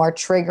can be more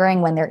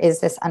triggering when there is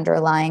this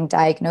underlying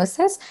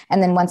diagnosis.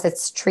 And then once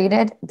it's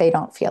treated, they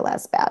don't feel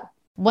as bad.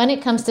 When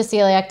it comes to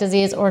celiac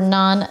disease or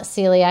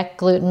non-celiac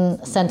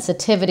gluten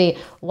sensitivity,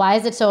 why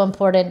is it so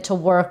important to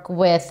work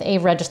with a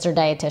registered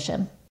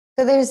dietitian?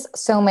 So there's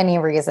so many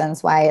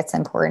reasons why it's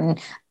important.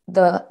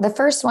 The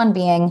first one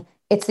being,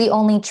 it's the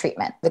only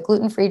treatment. The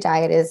gluten-free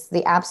diet is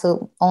the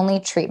absolute only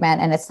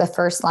treatment, and it's the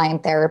first line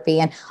therapy.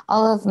 And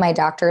all of my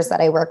doctors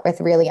that I work with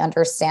really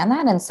understand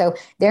that. And so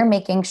they're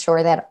making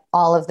sure that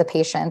all of the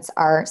patients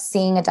are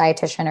seeing a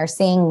dietitian or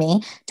seeing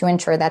me to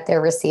ensure that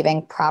they're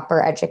receiving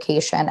proper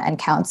education and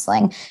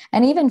counseling.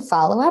 And even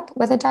follow-up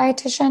with a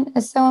dietitian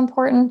is so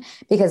important,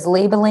 because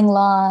labeling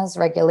laws,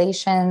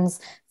 regulations,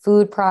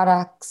 food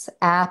products,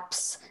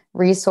 apps,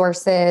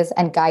 resources,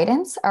 and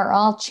guidance are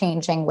all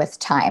changing with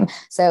time.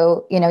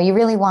 So, you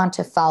really want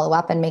to follow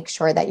up and make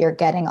sure that you're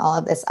getting all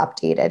of this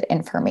updated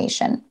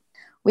information.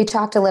 We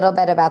talked a little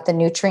bit about the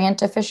nutrient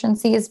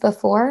deficiencies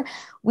before.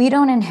 We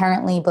don't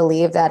inherently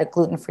believe that a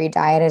gluten-free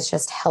diet is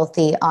just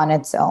healthy on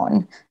its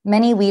own.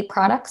 Many wheat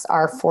products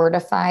are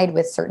fortified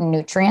with certain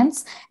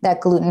nutrients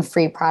that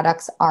gluten-free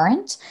products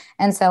aren't.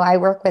 And so I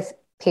work with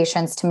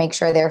patients to make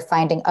sure they're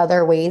finding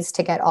other ways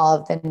to get all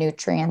of the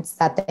nutrients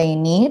that they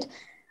need.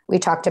 We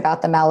talked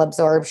about the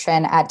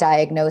malabsorption at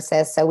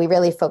diagnosis. So we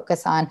really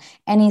focus on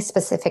any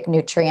specific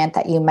nutrient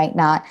that you might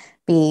not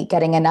be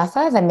getting enough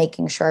of and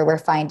making sure we're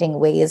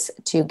finding ways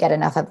to get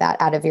enough of that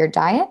out of your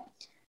diet.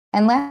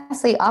 And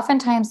lastly,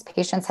 oftentimes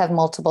patients have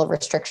multiple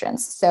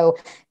restrictions. So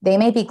they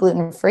may be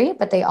gluten-free,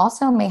 but they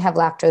also may have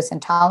lactose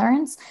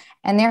intolerance.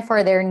 And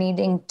therefore, they're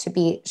needing to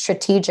be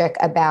strategic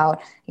about,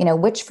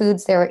 which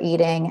foods they're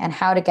eating and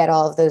how to get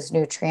all of those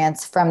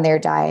nutrients from their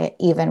diet,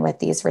 even with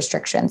these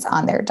restrictions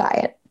on their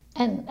diet.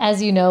 And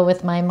as you know,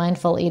 with my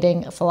mindful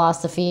eating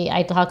philosophy,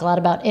 I talk a lot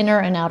about inner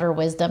and outer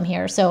wisdom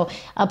here. So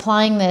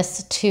applying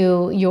this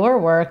to your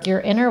work, your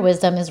inner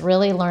wisdom is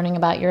really learning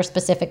about your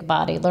specific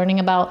body,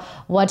 learning about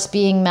what's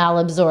being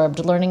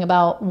malabsorbed, learning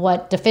about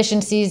what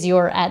deficiencies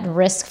you're at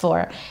risk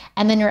for.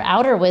 And then your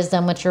outer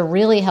wisdom, which you're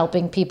really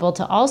helping people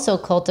to also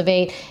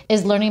cultivate,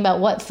 is learning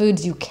about what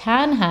foods you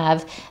can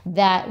have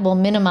that will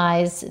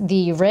minimize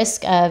the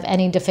risk of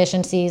any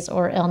deficiencies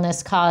or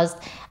illness caused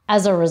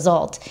as a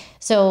result.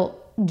 So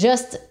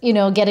just,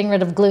 getting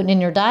rid of gluten in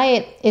your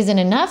diet isn't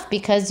enough,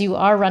 because you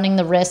are running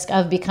the risk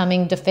of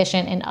becoming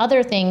deficient in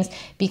other things,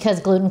 because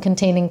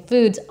gluten-containing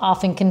foods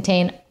often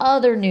contain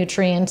other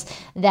nutrients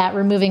that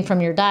removing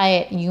from your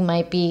diet you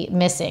might be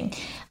missing.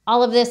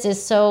 All of this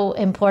is so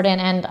important,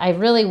 and I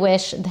really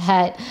wish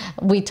that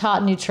we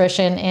taught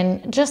nutrition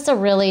in just a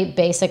really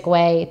basic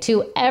way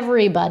to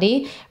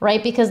everybody,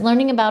 right? Because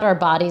learning about our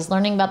bodies,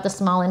 learning about the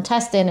small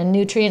intestine and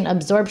nutrient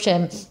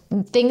absorption,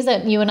 things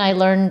that you and I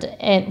learned,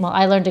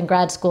 I learned in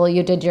grad school,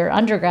 you did your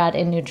undergrad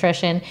in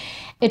nutrition.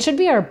 It should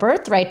be our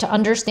birthright to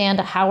understand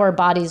how our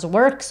bodies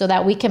work so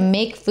that we can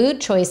make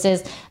food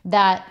choices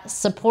that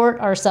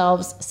support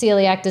ourselves,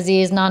 celiac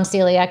disease,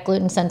 non-celiac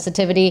gluten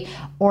sensitivity,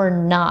 or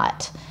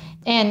not.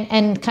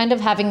 And kind of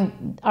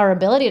having our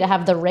ability to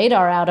have the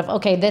radar out of,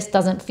 okay, this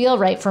doesn't feel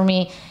right for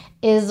me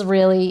is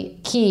really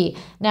key.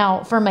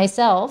 Now, for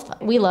myself,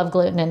 we love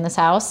gluten in this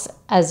house.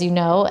 As you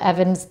know,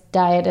 Evan's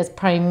diet is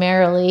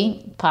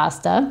primarily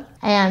pasta.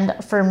 And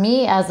for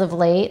me, as of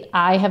late,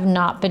 I have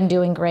not been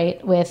doing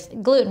great with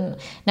gluten.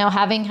 Now,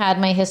 having had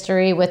my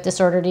history with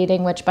disordered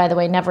eating, which, by the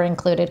way, never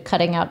included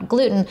cutting out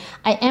gluten,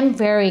 I am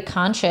very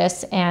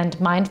conscious and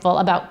mindful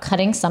about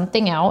cutting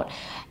something out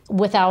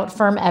without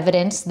firm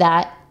evidence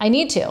that I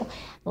need to.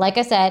 Like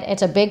I said,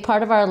 it's a big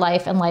part of our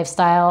life and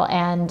lifestyle.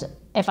 And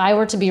if I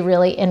were to be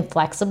really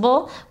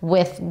inflexible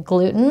with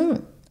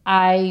gluten,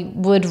 I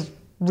would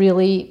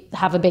really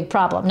have a big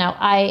problem. Now,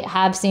 I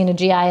have seen a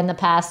GI in the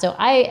past, so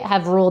I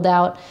have ruled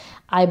out,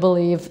 I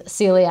believe,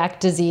 celiac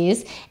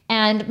disease.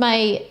 And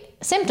my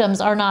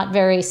symptoms are not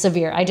very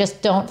severe. I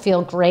just don't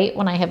feel great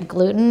when I have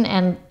gluten.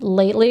 And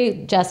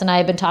lately, Jess and I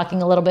have been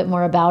talking a little bit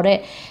more about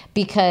it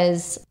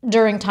because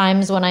during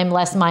times when I'm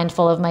less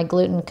mindful of my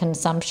gluten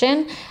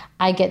consumption,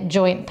 I get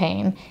joint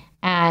pain.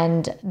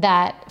 And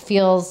that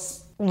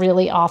feels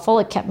really awful.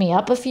 It kept me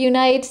up a few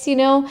nights,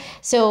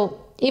 So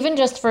even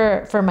just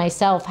for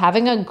myself,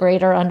 having a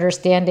greater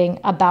understanding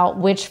about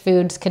which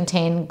foods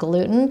contain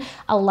gluten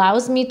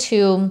allows me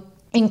to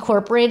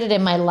incorporate it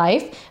in my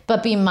life,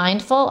 but be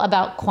mindful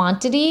about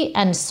quantity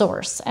and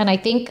source. And I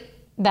think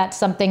that's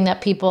something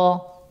that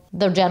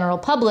the general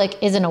public,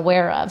 isn't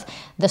aware of.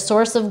 The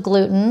source of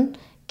gluten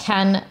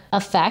can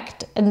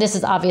affect, and this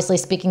is obviously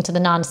speaking to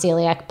the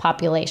non-celiac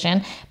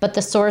population, but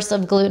the source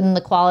of gluten, the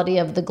quality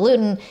of the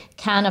gluten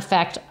can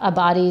affect a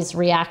body's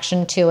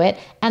reaction to it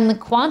and the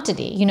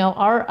quantity.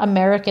 Our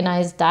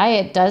Americanized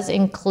diet does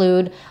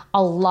include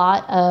a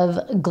lot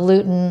of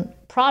gluten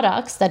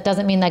products. That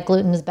doesn't mean that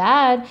gluten is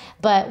bad,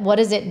 but what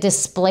is it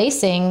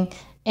displacing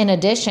in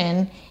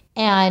addition?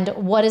 And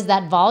what is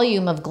that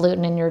volume of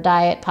gluten in your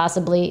diet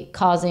possibly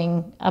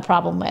causing a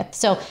problem with?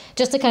 So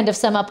just to kind of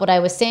sum up what I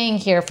was saying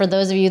here, for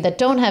those of you that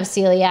don't have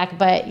celiac,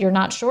 but you're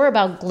not sure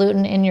about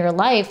gluten in your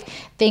life,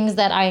 things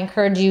that I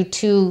encourage you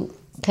to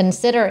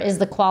consider is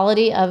the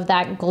quality of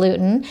that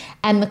gluten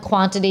and the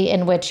quantity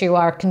in which you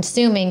are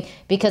consuming,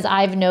 because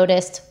I've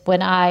noticed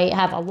when I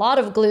have a lot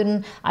of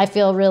gluten, I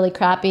feel really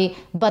crappy,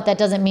 but that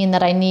doesn't mean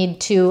that I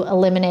need to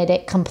eliminate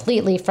it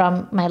completely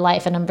from my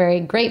life. And I'm very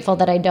grateful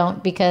that I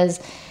don't, because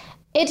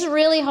it's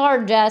really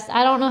hard, Jess.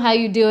 I don't know how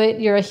you do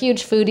it. You're a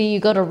huge foodie. You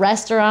go to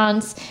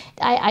restaurants.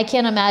 I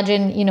can't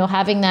imagine,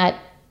 having that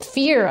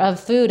fear of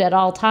food at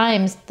all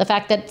times. The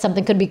fact that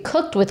something could be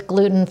cooked with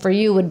gluten for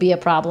you would be a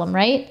problem,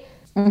 right?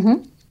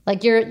 Mm-hmm.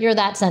 Like you're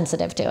that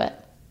sensitive to it.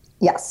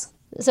 Yes.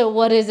 So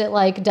what is it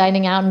like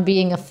dining out and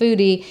being a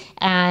foodie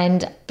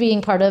and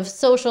being part of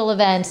social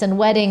events and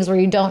weddings where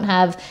you don't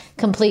have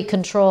complete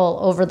control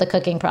over the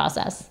cooking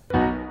process?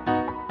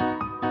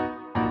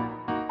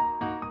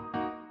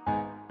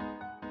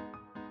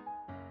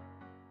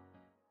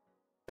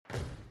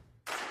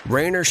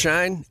 Rain or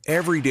shine,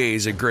 every day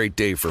is a great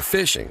day for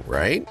fishing,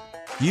 right?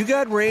 You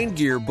got rain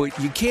gear, but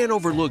you can't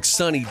overlook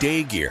sunny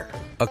day gear.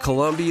 A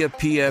Columbia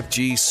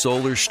PFG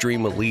Solar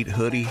Stream Elite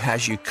hoodie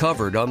has you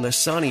covered on the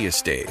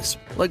sunniest days.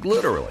 Like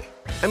literally.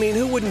 I mean,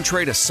 who wouldn't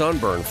trade a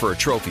sunburn for a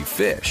trophy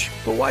fish?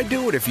 But why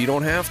do it if you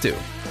don't have to?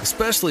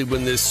 Especially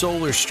when this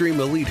Solar Stream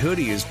Elite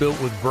hoodie is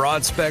built with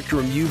broad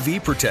spectrum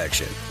UV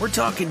protection. We're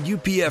talking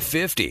UPF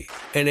 50,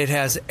 and it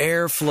has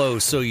airflow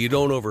so you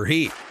don't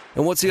overheat.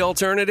 And what's the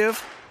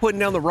alternative? Putting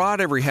down the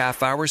rod every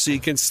half hour so you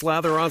can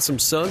slather on some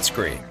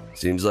sunscreen.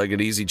 Seems like an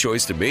easy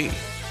choice to me.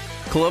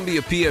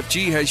 Columbia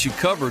PFG has you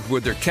covered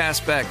with their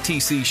Castback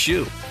TC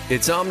shoe.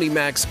 Its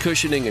OmniMax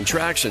cushioning and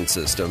traction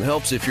system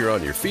helps if you're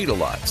on your feet a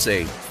lot,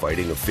 say,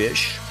 fighting a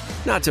fish.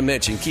 Not to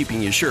mention keeping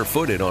you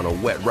sure-footed on a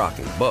wet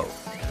rocking boat.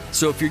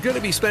 So if you're going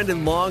to be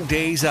spending long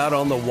days out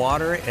on the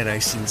water, and I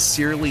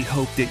sincerely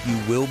hope that you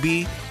will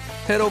be,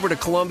 head over to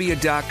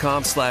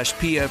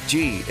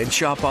Columbia.com/PFG and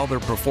shop all their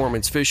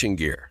performance fishing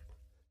gear.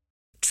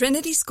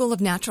 Trinity School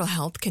of Natural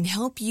Health can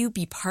help you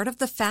be part of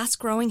the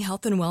fast-growing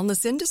health and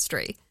wellness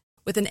industry.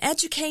 With an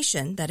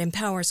education that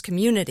empowers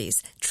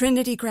communities,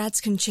 Trinity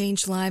grads can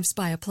change lives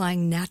by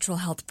applying natural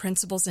health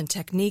principles and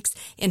techniques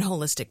in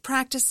holistic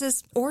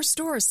practices or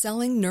stores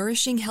selling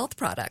nourishing health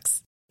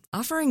products.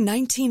 Offering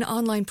 19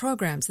 online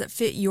programs that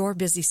fit your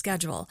busy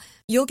schedule,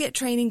 you'll get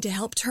training to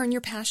help turn your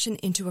passion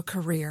into a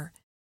career.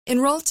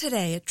 Enroll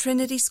today at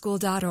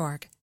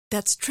trinityschool.org.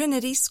 That's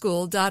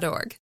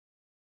trinityschool.org.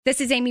 This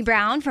is Amy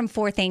Brown from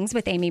 4 Things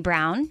with Amy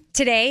Brown.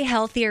 Today,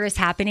 healthier is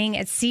happening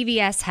at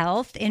CVS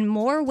Health in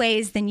more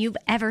ways than you've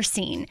ever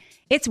seen.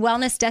 It's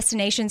wellness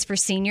destinations for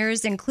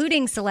seniors,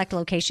 including select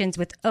locations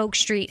with Oak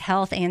Street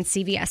Health and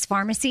CVS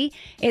Pharmacy.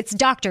 It's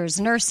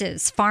doctors,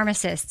 nurses,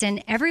 pharmacists,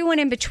 and everyone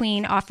in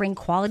between offering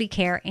quality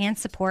care and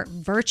support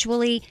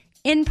virtually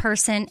in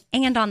person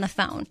and on the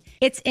phone.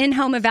 It's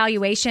in-home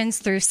evaluations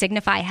through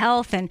Signify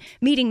Health and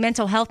meeting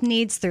mental health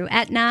needs through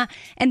Aetna.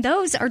 And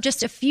those are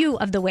just a few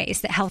of the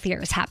ways that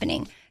Healthier is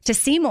happening. To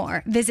see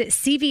more, visit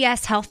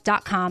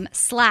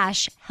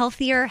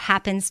cvshealth.com/healthier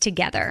happens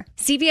together.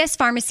 CVS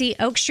Pharmacy,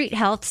 Oak Street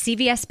Health,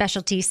 CVS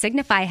Specialty,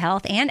 Signify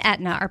Health, and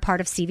Aetna are part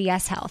of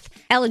CVS Health.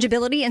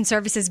 Eligibility and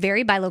services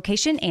vary by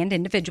location and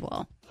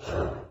individual.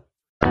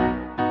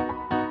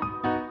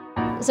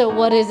 So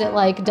what is it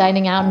like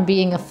dining out and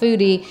being a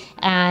foodie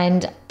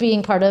and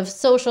being part of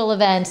social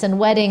events and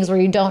weddings where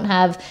you don't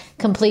have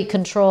complete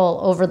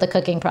control over the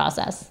cooking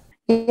process?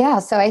 Yeah,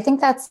 so I think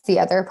that's the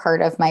other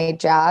part of my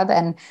job.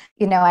 And,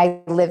 I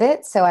live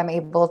it, so I'm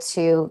able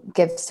to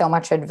give so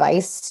much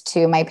advice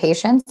to my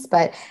patients.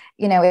 But,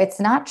 it's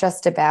not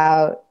just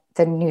about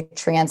the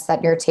nutrients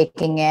that you're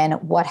taking in,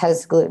 what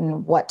has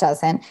gluten, what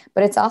doesn't,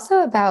 but it's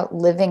also about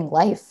living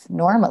life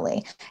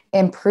normally,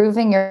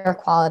 improving your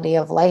quality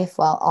of life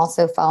while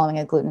also following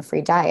a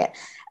gluten-free diet.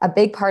 A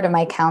big part of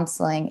my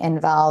counseling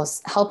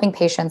involves helping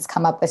patients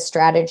come up with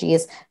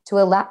strategies to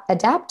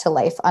adapt to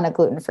life on a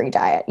gluten-free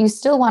diet. You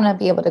still want to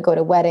be able to go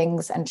to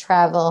weddings and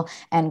travel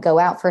and go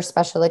out for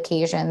special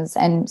occasions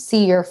and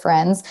see your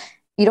friends.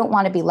 You don't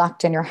want to be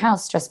locked in your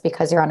house just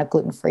because you're on a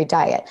gluten-free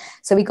diet.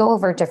 So we go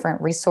over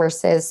different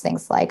resources,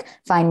 things like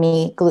Find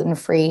Me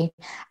Gluten-Free,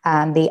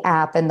 the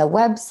app and the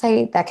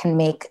website that can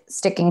make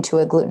sticking to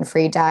a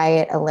gluten-free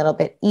diet a little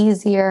bit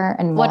easier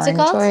and more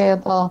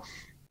enjoyable. Called?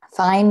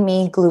 Find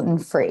Me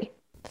Gluten-Free.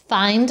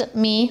 Find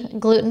Me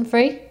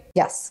Gluten-Free?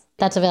 Yes.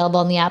 That's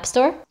available in the App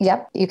Store?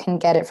 Yep. You can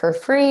get it for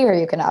free or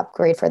you can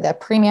upgrade for the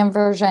premium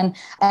version.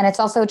 And it's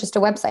also just a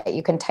website.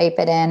 You can type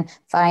it in,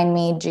 Find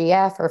Me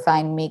GF or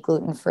Find Me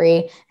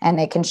Gluten-Free, and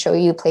it can show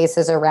you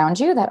places around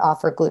you that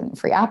offer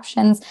gluten-free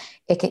options.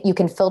 You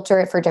can filter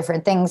it for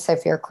different things. So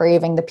if you're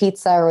craving the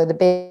pizza or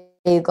the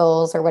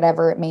bagels or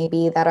whatever it may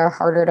be that are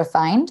harder to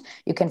find,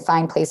 you can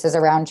find places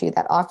around you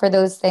that offer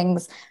those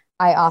things.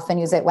 I often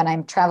use it when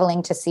I'm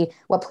traveling to see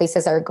what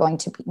places are going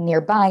to be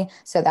nearby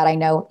so that I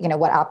know,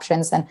 what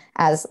options. And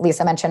as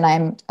Lisa mentioned,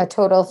 I'm a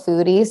total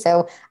foodie,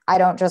 so I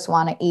don't just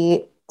want to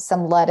eat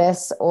some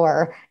lettuce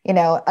or,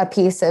 a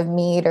piece of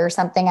meat or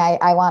something.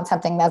 I want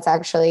something that's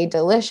actually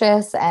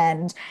delicious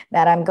and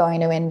that I'm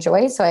going to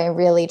enjoy. So I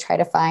really try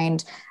to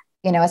find,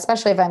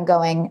 especially if I'm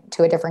going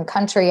to a different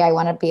country, I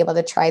want to be able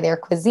to try their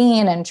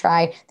cuisine and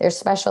try their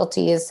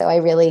specialties. So I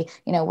really,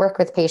 work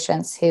with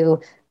patients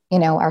who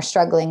are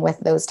struggling with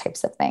those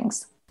types of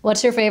things.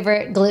 What's your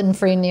favorite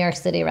gluten-free New York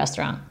City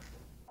restaurant?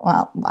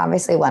 Well,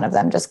 obviously one of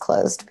them just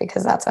closed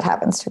because that's what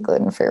happens to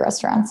gluten-free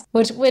restaurants.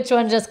 Which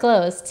one just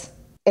closed?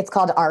 It's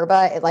called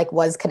Arba. It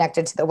was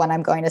connected to the one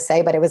I'm going to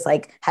say, but it was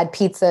had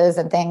pizzas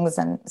and things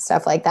and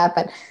stuff like that.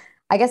 But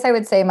I guess I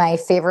would say my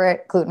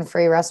favorite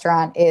gluten-free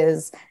restaurant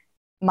is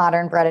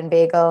Modern Bread and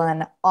Bagel,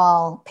 and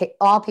all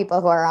people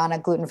who are on a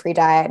gluten-free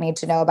diet need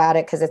to know about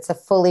it because it's a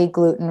fully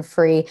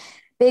gluten-free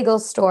bagel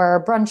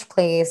store, brunch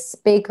place,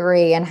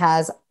 bakery, and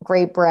has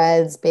great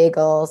breads,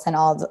 bagels, and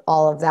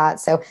all of that.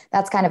 So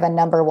that's kind of a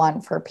number one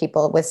for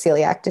people with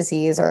celiac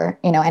disease or,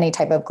 any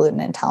type of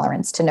gluten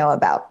intolerance to know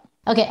about.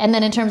 Okay. And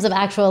then in terms of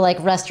actual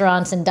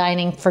restaurants and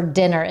dining for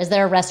dinner, is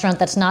there a restaurant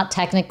that's not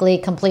technically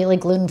completely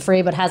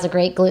gluten-free, but has a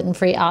great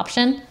gluten-free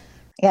option?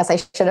 Yes, I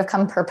should have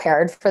come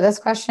prepared for this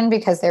question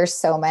because there's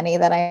so many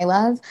that I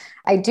love.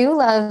 I do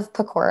love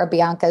Pecora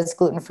Bianca's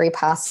gluten-free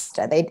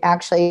pasta. They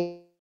actually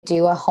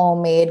do a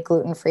homemade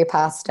gluten-free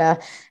pasta,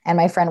 and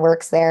my friend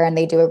works there and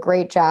they do a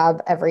great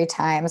job every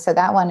time. So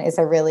that one is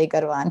a really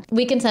good one.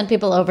 We can send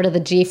people over to the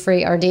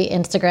G-Free RD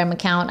Instagram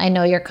account. I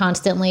know you're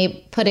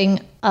constantly putting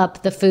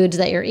up the foods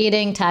that you're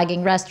eating,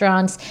 tagging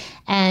restaurants,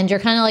 and you're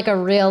kind of like a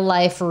real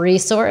life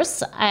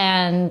resource.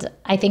 And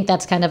I think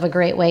that's kind of a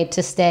great way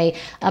to stay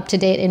up to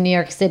date in New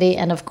York City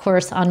and of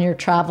course on your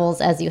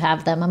travels as you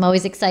have them. I'm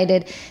always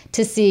excited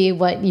to see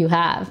what you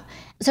have.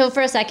 So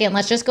for a second,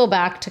 let's just go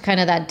back to kind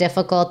of that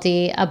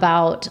difficulty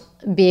about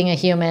being a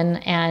human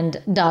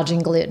and dodging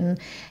gluten.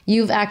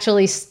 You've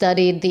actually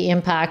studied the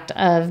impact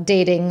of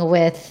dating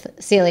with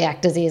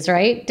celiac disease,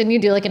 right? Didn't you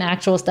do an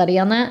actual study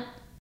on that?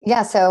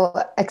 Yeah, so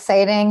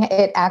exciting.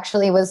 It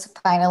actually was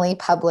finally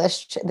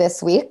published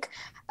this week,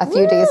 a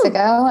few days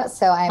ago.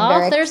 So I'm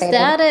very excited.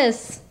 Author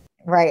status.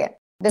 Right.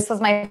 This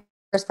was my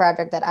first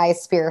project that I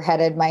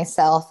spearheaded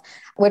myself,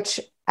 which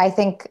I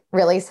think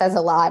really says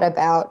a lot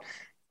about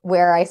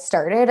where I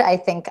started. I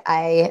think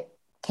I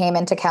came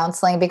into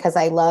counseling because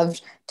I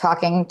loved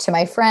talking to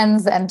my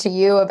friends and to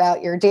you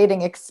about your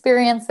dating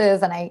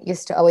experiences. And I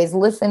used to always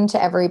listen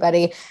to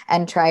everybody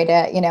and try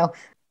to,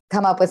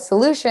 come up with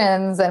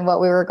solutions and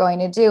what we were going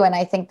to do. And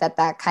I think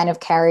that kind of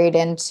carried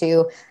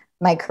into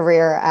my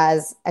career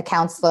as a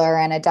counselor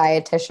and a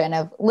dietitian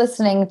of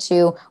listening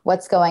to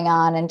what's going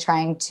on and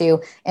trying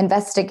to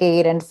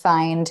investigate and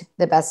find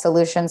the best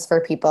solutions for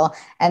people.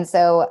 And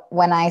so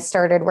when I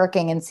started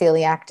working in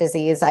celiac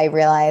disease, I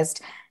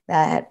realized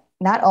that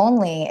not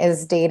only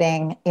is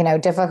dating,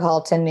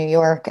 difficult in New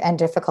York and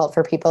difficult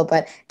for people,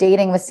 but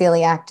dating with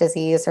celiac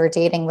disease or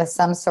dating with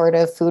some sort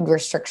of food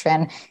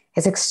restriction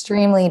is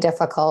extremely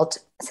difficult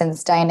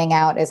since dining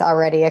out is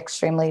already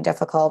extremely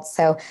difficult.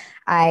 So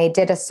I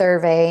did a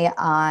survey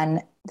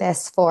on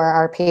this for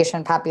our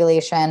patient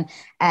population,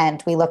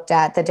 and we looked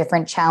at the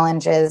different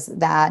challenges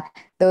that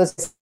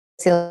those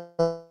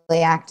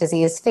celiac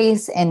disease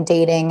face in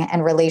dating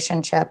and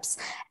relationships.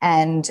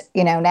 And,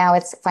 now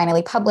it's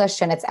finally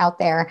published and it's out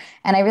there.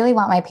 And I really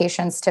want my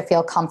patients to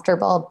feel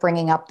comfortable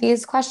bringing up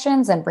these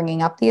questions and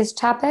bringing up these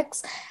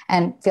topics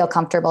and feel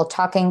comfortable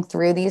talking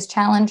through these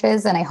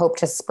challenges. And I hope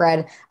to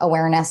spread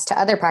awareness to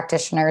other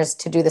practitioners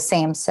to do the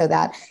same so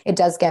that it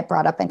does get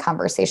brought up in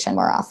conversation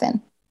more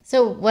often.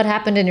 So what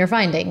happened in your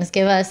findings?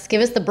 Give us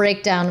the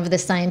breakdown of the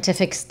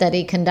scientific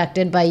study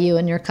conducted by you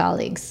and your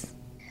colleagues.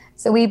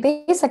 So we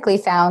basically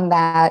found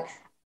that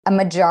a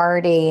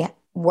majority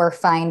were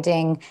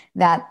finding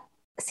that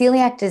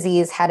celiac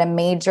disease had a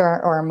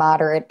major or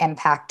moderate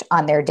impact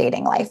on their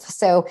dating life.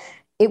 So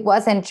it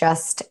wasn't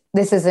just,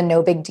 this is a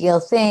no big deal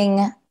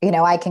thing,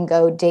 I can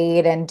go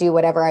date and do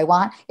whatever I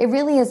want. It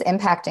really is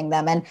impacting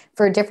them, and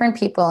for different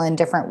people in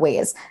different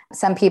ways.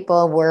 Some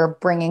people were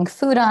bringing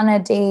food on a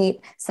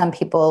date. Some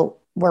people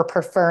were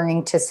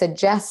preferring to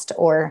suggest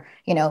or,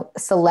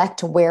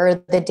 select where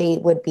the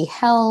date would be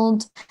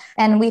held.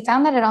 And we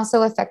found that it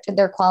also affected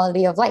their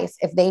quality of life.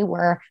 If they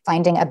were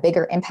finding a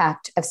bigger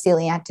impact of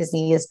celiac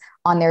disease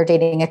on their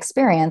dating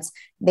experience,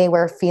 they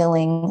were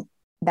feeling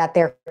that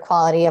their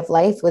quality of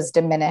life was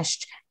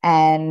diminished,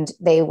 and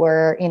they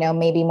were,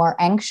 maybe more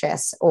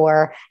anxious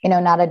or,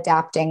 not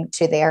adapting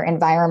to their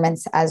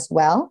environments as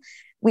well.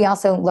 We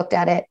also looked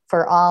at it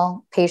for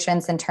all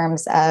patients in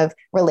terms of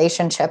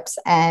relationships.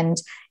 And,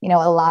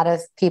 a lot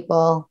of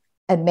people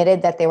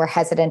admitted that they were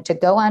hesitant to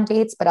go on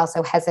dates, but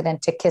also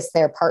hesitant to kiss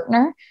their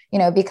partner,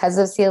 because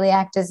of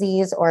celiac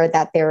disease, or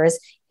that there was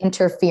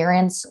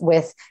interference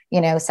with,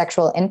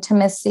 sexual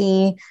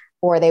intimacy,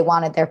 or they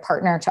wanted their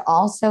partner to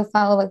also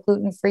follow a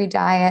gluten-free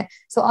diet.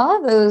 So all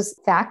of those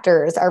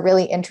factors are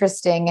really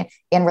interesting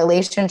in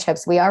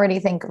relationships. We already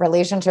think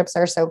relationships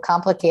are so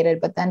complicated,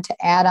 but then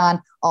to add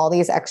on all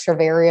these extra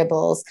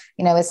variables,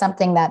 is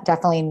something that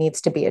definitely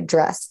needs to be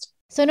addressed.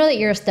 So I know that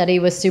your study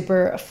was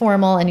super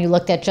formal and you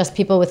looked at just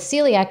people with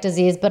celiac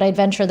disease, but I'd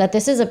venture that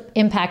this is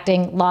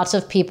impacting lots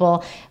of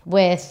people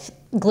with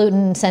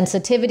gluten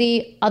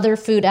sensitivity, other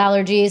food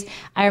allergies.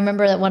 I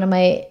remember that one of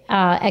my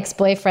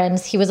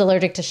ex-boyfriends, he was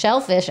allergic to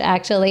shellfish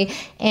actually,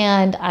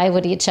 and I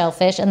would eat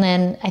shellfish. And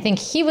then I think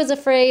he was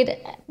afraid,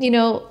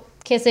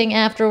 kissing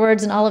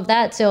afterwards and all of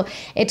that. So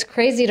it's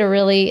crazy to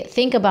really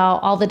think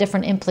about all the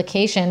different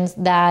implications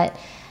that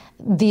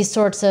these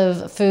sorts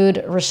of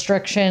food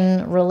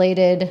restriction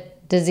related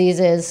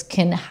diseases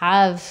can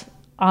have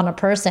on a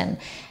person.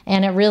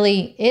 And it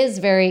really is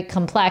very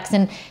complex.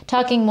 And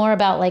talking more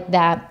about like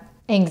that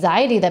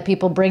anxiety that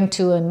people bring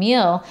to a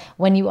meal,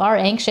 when you are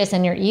anxious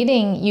and you're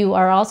eating, you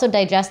are also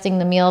digesting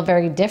the meal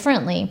very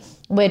differently,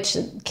 which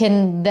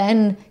can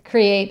then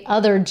create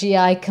other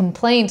GI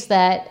complaints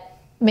that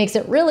makes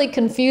it really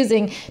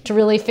confusing to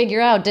really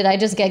figure out, did I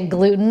just get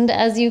glutened,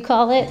 as you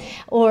call it,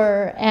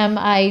 or am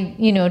I,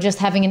 just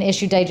having an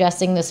issue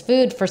digesting this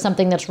food for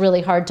something that's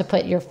really hard to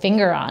put your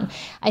finger on?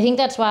 I think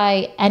that's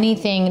why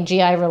anything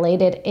GI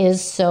related is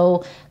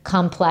so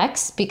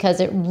complex, because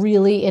it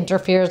really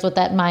interferes with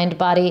that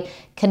mind-body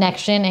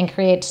connection and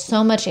creates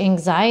so much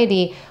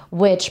anxiety,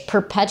 which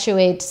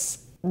perpetuates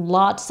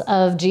lots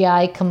of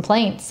GI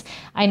complaints.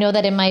 I know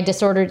that in my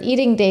disordered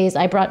eating days,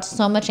 I brought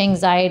so much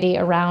anxiety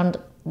around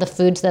the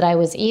foods that I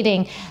was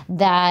eating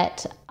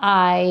that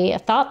I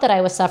thought that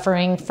I was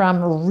suffering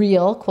from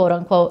real, quote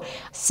unquote,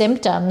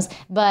 symptoms.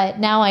 But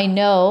now I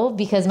know,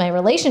 because my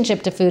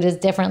relationship to food is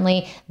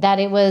differently, that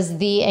it was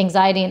the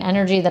anxiety and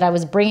energy that I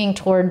was bringing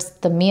towards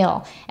the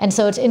meal. And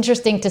so it's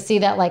interesting to see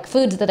that like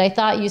foods that I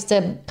thought used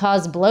to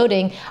cause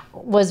bloating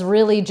was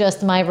really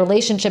just my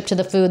relationship to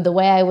the food, the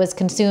way I was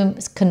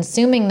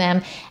consuming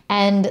them,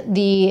 and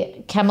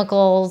the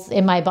chemicals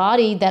in my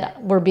body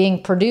that were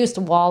being produced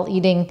while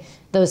eating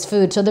those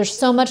foods. So there's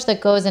so much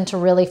that goes into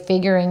really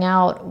figuring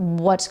out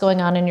what's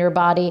going on in your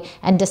body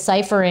and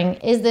deciphering,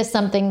 is this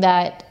something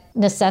that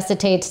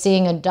necessitates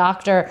seeing a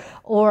doctor,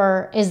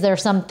 or is there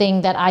something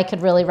that I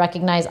could really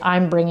recognize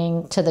I'm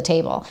bringing to the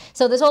table?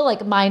 So this whole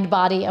like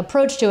mind-body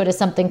approach to it is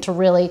something to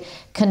really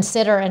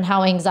consider, and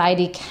how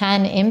anxiety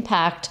can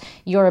impact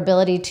your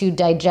ability to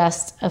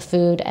digest a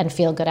food and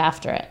feel good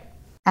after it.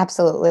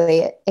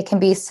 Absolutely. It can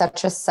be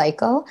such a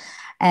cycle.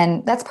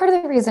 And that's part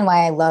of the reason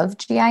why I love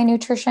GI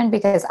nutrition,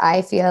 because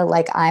I feel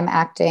like I'm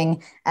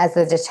acting as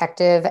a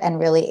detective and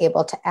really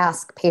able to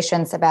ask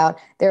patients about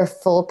their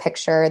full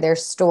picture, their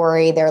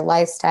story, their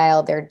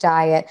lifestyle, their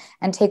diet,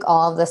 and take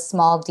all of the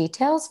small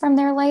details from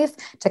their life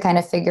to kind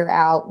of figure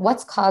out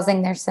what's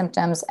causing their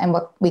symptoms and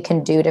what we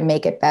can do to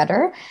make it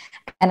better.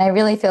 And I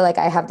really feel like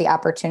I have the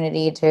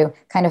opportunity to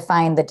kind of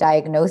find the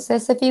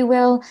diagnosis, if you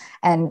will,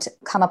 and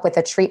come up with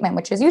a treatment,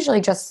 which is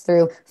usually just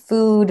through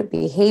food,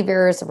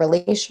 behaviors,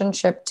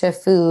 relationship to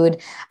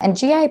food. And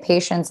GI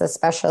patients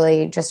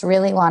especially just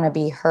really want to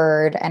be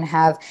heard and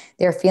have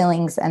their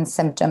feelings and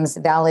symptoms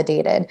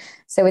validated.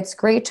 So it's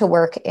great to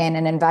work in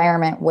an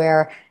environment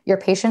where your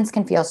patients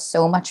can feel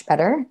so much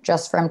better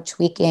just from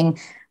tweaking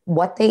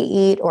what they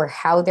eat or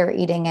how they're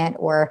eating it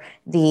or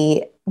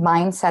the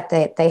mindset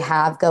that they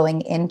have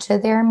going into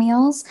their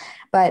meals.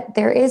 But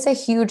there is a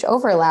huge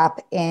overlap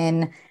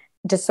in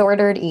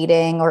disordered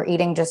eating or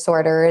eating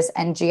disorders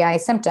and GI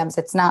symptoms.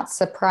 It's not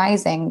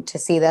surprising to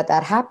see that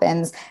that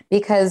happens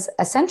because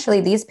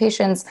essentially these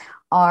patients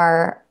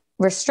are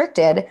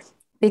restricted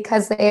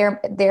because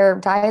their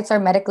diets are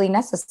medically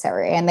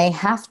necessary and they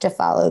have to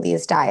follow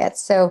these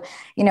diets. So,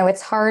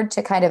 it's hard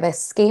to kind of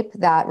escape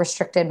that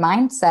restricted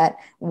mindset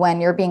when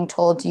you're being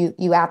told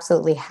you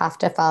absolutely have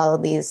to follow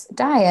these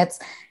diets.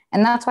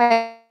 And that's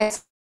why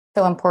it's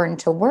so important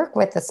to work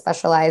with a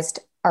specialized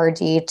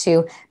RD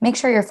to make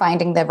sure you're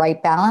finding the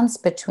right balance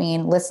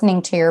between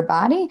listening to your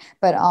body,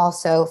 but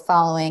also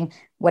following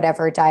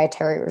whatever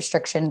dietary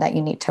restriction that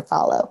you need to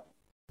follow.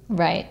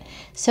 Right.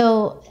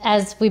 So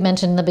as we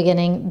mentioned in the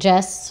beginning,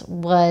 Jess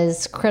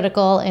was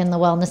critical in the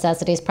Well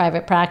Necessities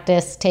private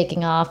practice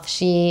taking off.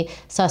 She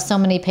saw so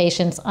many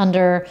patients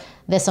under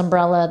this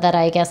umbrella that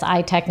I guess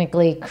I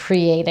technically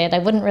created. I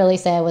wouldn't really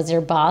say I was your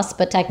boss,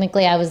 but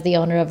technically I was the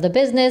owner of the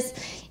business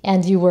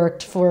and you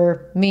worked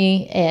for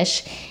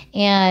me-ish.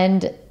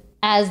 And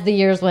as the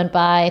years went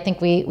by, I think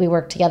we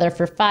worked together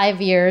for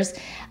 5 years.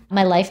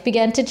 My life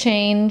began to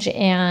change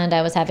and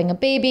I was having a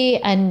baby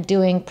and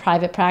doing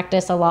private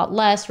practice a lot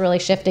less, really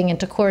shifting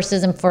into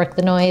courses and Fork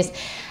the Noise.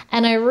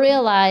 And I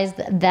realized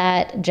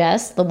that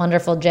Jess, the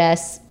wonderful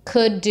Jess,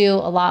 could do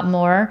a lot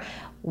more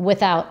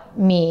without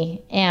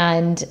me.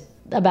 And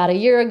about a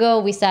year ago,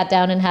 we sat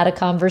down and had a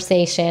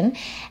conversation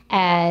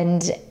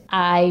and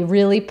I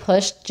really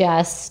pushed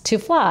Jess to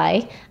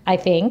fly, I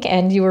think,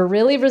 and you were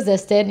really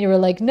resistant. You were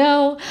like,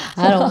 no,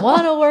 I don't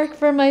want to work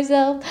for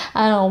myself.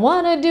 I don't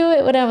want to do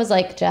it. When I was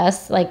like,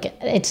 Jess,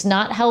 it's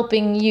not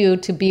helping you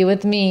to be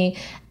with me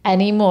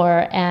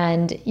anymore,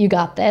 and you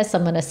got this.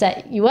 I'm going to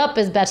set you up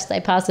as best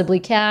I possibly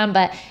can,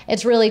 but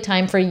it's really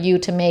time for you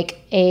to make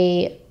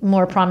a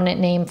more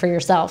prominent name for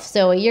yourself.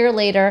 So a year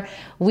later,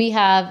 we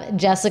have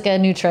Jessica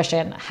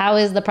Nutrition. How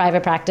is the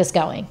private practice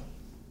going?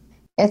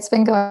 It's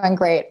been going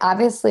great.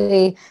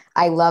 Obviously,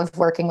 I love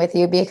working with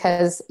you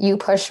because you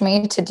push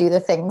me to do the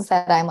things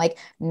that I'm like,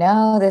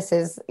 no, this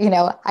is,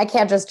 I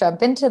can't just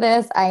jump into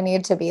this. I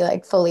need to be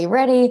fully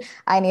ready.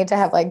 I need to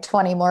have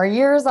 20 more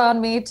years on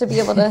me to be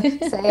able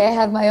to say I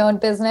have my own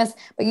business.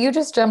 But you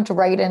just jumped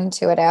right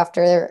into it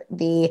after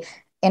the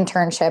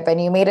internship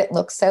and you made it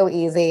look so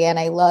easy. And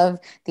I love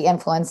the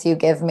influence you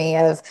give me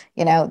of,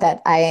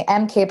 that I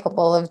am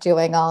capable of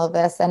doing all of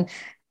this. And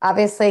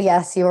obviously,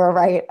 yes, you were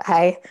right.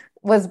 I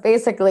was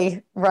basically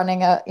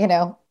running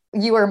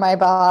you were my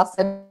boss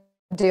and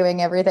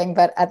doing everything.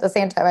 But at the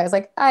same time, I was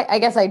like, I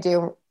guess I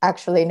do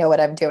actually know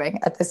what I'm doing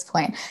at this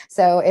point.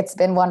 So it's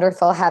been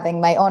wonderful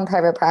having my own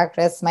private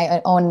practice,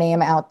 my own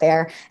name out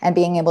there and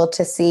being able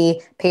to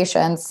see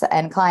patients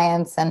and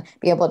clients and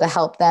be able to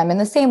help them in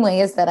the same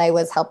ways that I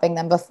was helping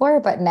them before,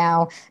 but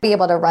now be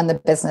able to run the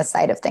business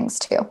side of things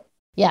too.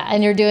 Yeah,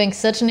 and you're doing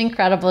such an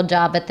incredible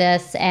job at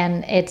this.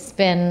 And it's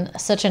been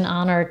such an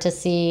honor to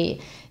see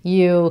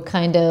you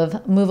kind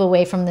of move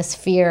away from this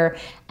fear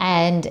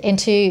and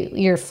into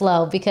your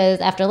flow. Because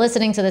after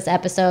listening to this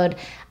episode,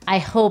 I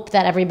hope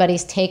that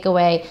everybody's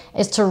takeaway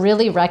is to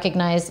really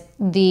recognize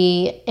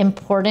the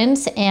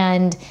importance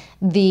and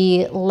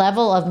the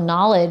level of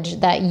knowledge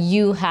that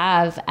you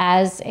have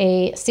as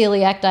a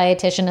celiac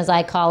dietitian, as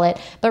I call it,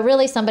 but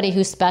really somebody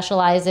who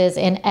specializes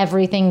in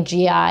everything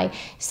GI.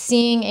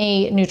 Seeing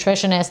a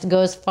nutritionist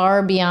goes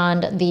far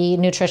beyond the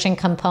nutrition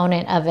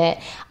component of it.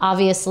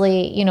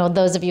 Obviously,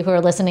 those of you who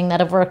are listening that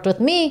have worked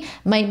with me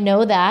might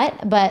know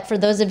that, but for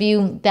those of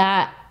you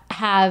that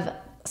have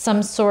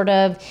some sort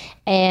of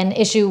an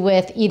issue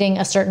with eating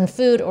a certain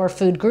food or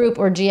food group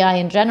or GI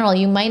in general,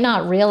 you might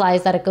not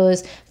realize that it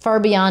goes far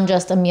beyond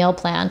just a meal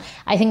plan.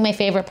 I think my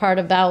favorite part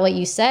about what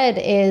you said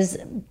is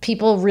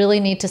people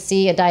really need to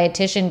see a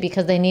dietitian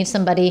because they need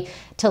somebody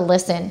to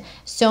listen.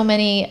 So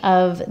many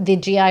of the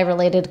GI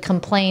related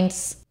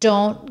complaints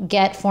don't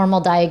get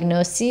formal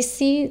diagnoses,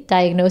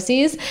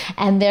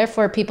 and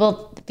therefore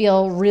people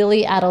feel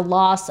really at a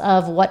loss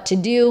of what to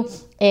do.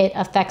 It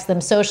affects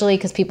them socially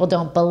because people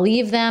don't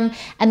believe them.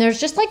 And there's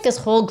just this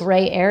whole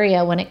gray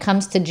area when it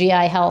comes to GI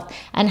health,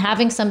 and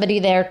having somebody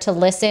there to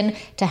listen,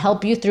 to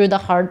help you through the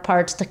hard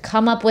parts, to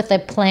come up with a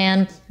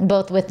plan,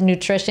 both with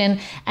nutrition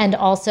and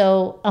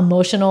also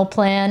emotional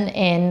plan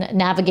in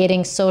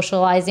navigating,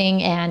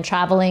 socializing and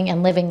traveling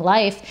and living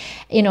life.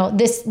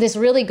 This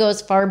really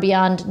goes far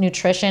beyond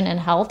nutrition and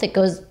health. It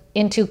goes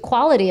into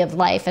quality of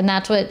life. And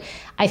that's what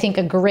I think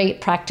a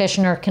great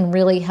practitioner can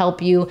really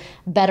help you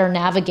better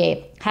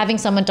navigate. Having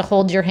someone to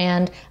hold your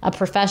hand, a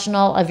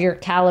professional of your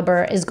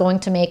caliber, is going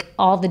to make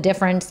all the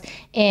difference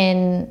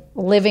in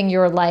living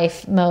your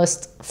life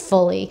most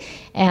fully.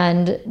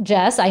 And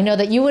Jess, I know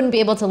that you wouldn't be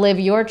able to live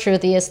your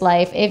truthiest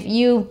life if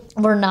you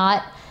were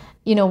not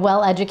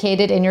well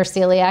educated in your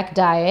celiac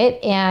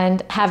diet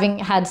and having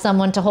had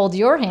someone to hold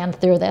your hand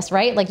through this,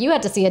 right? Like, you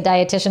had to see a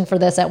dietitian for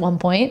this at one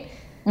point.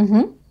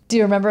 Mm-hmm. Do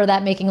you remember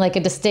that making like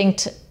a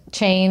distinct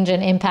change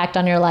and impact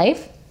on your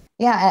life?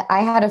 Yeah,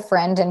 I had a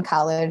friend in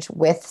college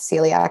with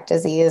celiac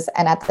disease.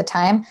 And at the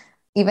time,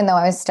 even though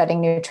I was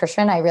studying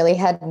nutrition, I really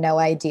had no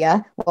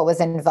idea what was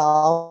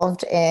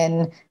involved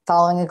in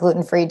following a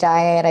gluten-free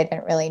diet. I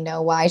didn't really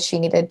know why she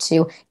needed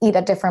to eat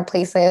at different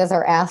places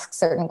or ask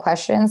certain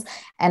questions.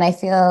 And I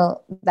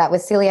feel that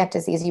with celiac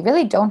disease, you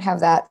really don't have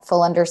that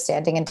full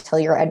understanding until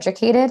you're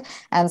educated.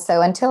 And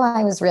so until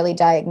I was really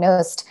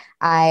diagnosed,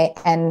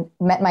 and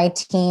met my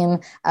team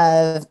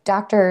of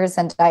doctors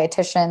and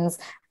dietitians,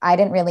 I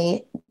didn't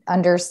really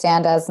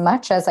understand as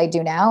much as I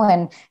do now.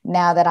 And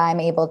now that I'm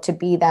able to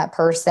be that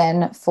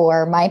person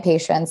for my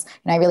patients,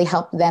 and I really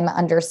help them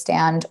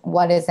understand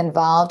what is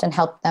involved and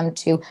help them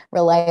to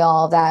relay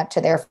all of that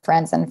to their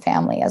friends and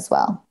family as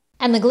well.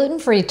 And the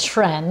gluten-free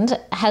trend,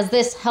 has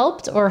this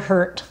helped or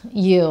hurt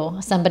you,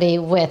 somebody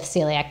with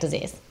celiac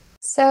disease?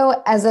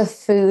 So as a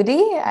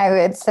foodie, I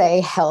would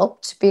say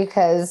helped,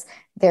 because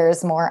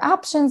there's more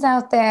options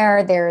out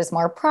there. There's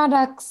more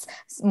products,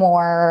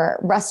 more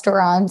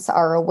restaurants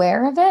are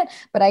aware of it.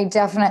 But I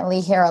definitely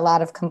hear a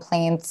lot of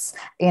complaints,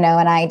 and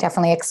I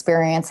definitely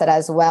experience it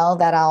as well,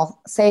 that I'll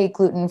say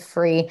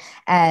gluten-free.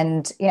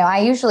 And, I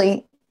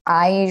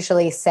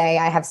usually say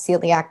I have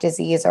celiac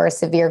disease or a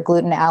severe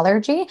gluten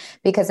allergy,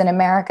 because in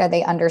America,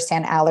 they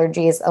understand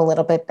allergies a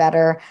little bit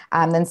better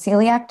than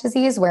celiac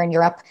disease, where in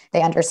Europe,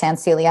 they understand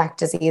celiac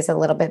disease a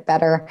little bit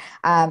better.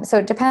 So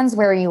it depends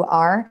where you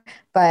are.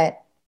 But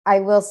I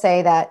will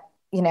say that,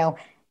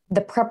 the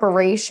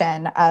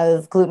preparation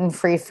of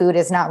gluten-free food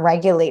is not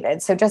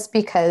regulated. So just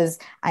because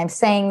I'm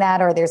saying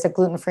that, or there's a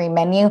gluten-free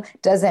menu,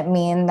 doesn't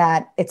mean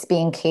that it's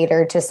being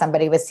catered to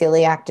somebody with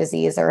celiac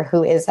disease or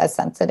who is as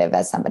sensitive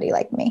as somebody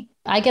like me.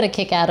 I get a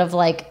kick out of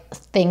like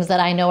things that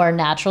I know are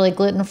naturally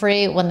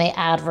gluten-free when they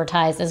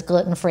advertise as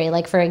gluten-free.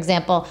 Like, for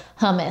example,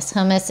 hummus.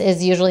 Hummus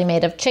is usually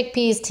made of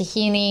chickpeas,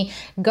 tahini,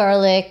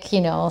 garlic,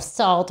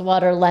 salt,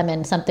 water,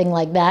 lemon, something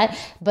like that.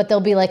 But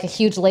there'll be like a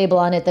huge label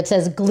on it that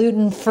says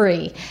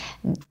gluten-free.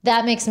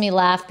 That makes me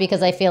laugh,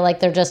 because I feel like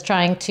they're just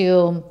trying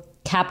to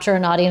capture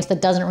an audience that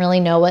doesn't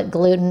really know what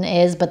gluten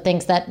is, but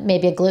thinks that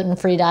maybe a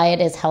gluten-free diet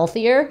is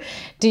healthier.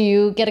 Do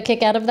you get a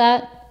kick out of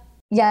that?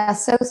 Yeah.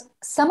 So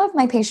some of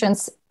my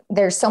patients,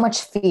 there's so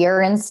much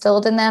fear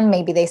instilled in them.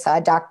 Maybe they saw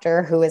a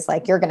doctor who is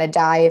like, you're going to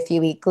die if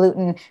you eat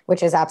gluten,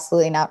 which is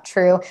absolutely not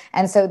true.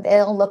 And so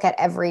they'll look at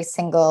every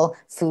single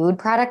food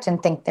product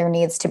and think there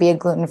needs to be a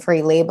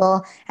gluten-free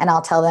label. And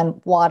I'll tell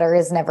them water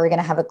is never going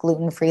to have a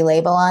gluten-free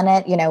label on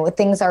it.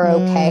 Things are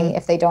okay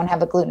if they don't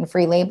have a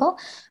gluten-free label.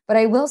 But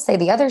I will say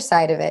the other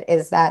side of it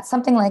is that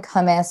something like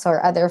hummus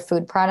or other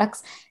food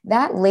products,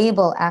 that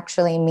label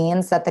actually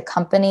means that the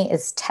company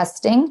is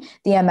testing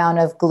the amount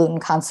of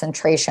gluten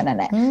concentration in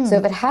it. So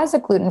if it has a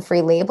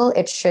gluten-free label,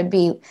 it should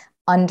be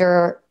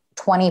under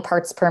 20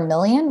 parts per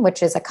million,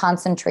 which is a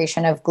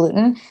concentration of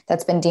gluten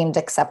that's been deemed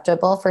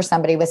acceptable for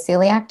somebody with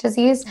celiac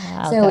disease.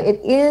 Okay. So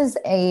it is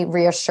a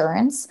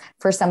reassurance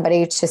for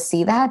somebody to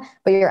see that.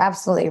 But you're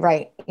absolutely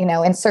right.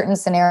 In certain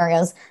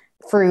scenarios,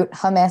 fruit,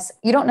 hummus,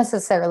 you don't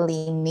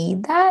necessarily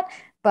need that,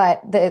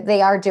 but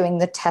they are doing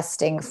the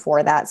testing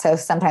for that. So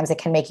sometimes it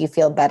can make you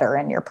feel better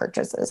in your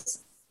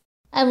purchases.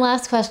 And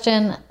last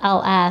question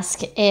I'll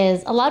ask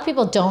is, a lot of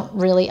people don't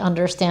really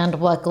understand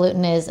what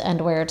gluten is and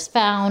where it's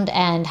found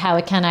and how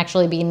it can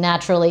actually be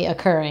naturally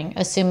occurring,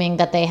 assuming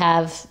that they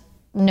have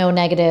no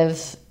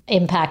negative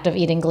impact of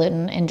eating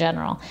gluten in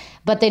general.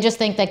 But they just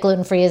think that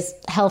gluten-free is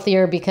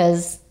healthier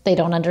because they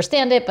don't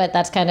understand it, but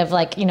that's kind of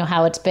like,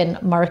 how it's been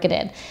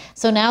marketed.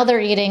 So now they're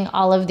eating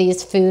all of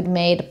these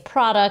food-made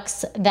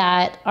products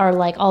that are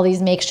like all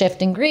these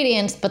makeshift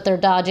ingredients, but they're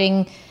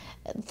dodging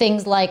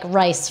things like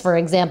rice, for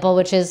example,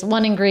 which is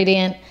one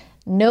ingredient,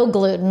 no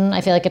gluten.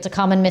 I feel like it's a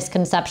common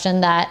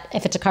misconception that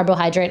if it's a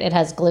carbohydrate, it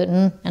has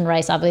gluten, and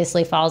rice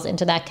obviously falls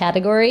into that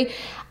category.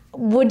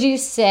 Would you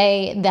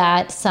say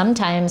that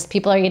sometimes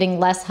people are eating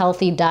less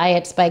healthy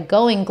diets by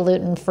going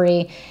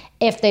gluten-free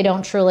if they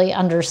don't truly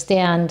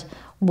understand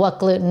what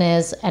gluten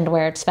is and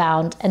where it's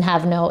found and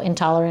have no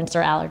intolerance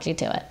or allergy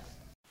to it?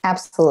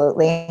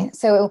 Absolutely.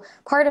 So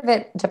part of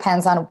it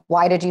depends on,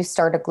 why did you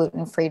start a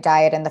gluten-free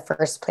diet in the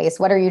first place?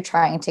 What are you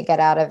trying to get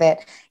out of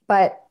it?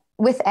 But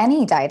with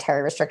any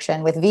dietary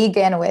restriction, with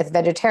vegan, with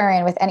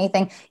vegetarian, with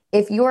anything,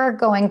 if you're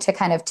going to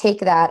kind of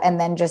take that and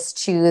then just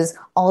choose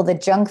all the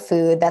junk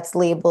food that's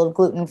labeled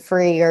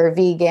gluten-free or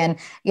vegan,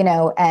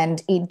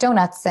 and eat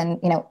donuts and,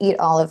 eat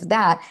all of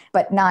that,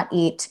 but not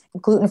eat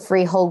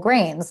gluten-free whole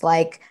grains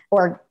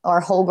or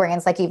whole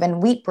grains like even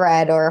wheat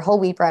bread or whole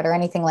wheat bread or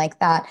anything like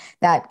that,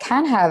 that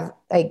can have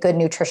a good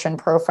nutrition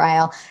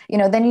profile,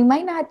 then you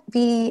might not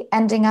be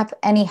ending up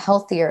any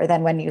healthier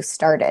than when you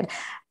started.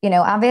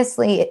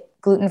 Obviously,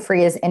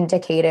 gluten-free is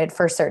indicated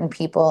for certain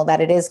people that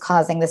it is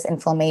causing this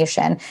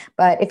inflammation.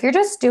 But if you're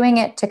just doing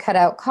it to cut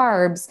out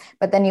carbs,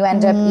 but then you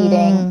end up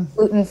eating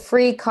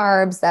gluten-free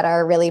carbs that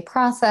are really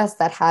processed,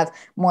 that have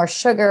more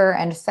sugar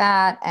and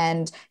fat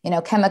and,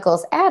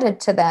 chemicals added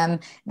to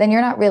them, then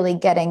you're not really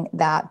getting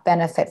that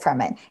benefit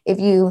from it. If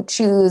you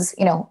choose,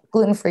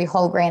 gluten-free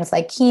whole grains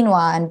like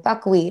quinoa and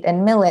buckwheat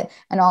and millet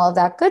and all of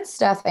that good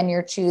stuff, and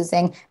you're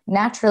choosing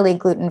naturally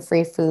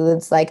gluten-free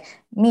foods like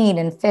meat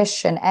and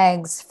fish and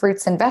eggs,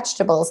 fruits and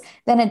vegetables,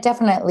 then it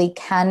definitely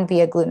can be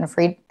a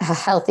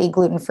healthy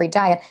gluten-free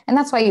diet. And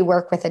that's why you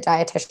work with a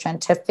dietitian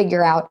to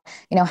figure out,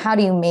 how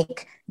do you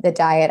make the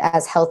diet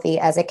as healthy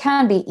as it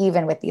can be,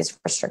 even with these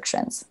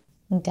restrictions.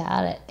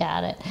 Got it.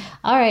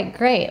 All right,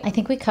 great. I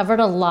think we covered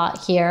a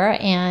lot here.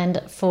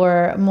 And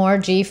for more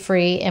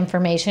G-Free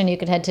information, you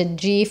could head to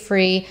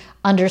gfree_RD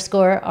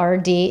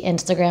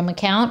Instagram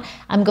account.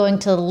 I'm going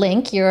to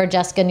link your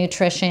Jessica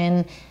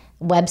Nutrition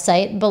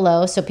website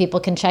below so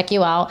people can check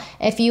you out.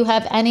 If you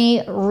have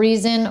any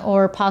reason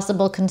or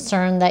possible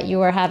concern that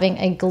you are having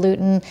a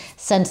gluten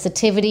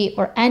sensitivity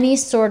or any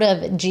sort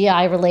of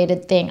GI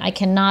related thing, I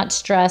cannot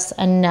stress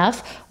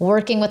enough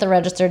working with a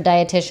registered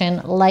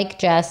dietitian like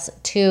Jess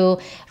to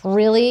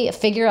really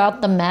figure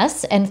out the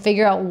mess and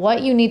figure out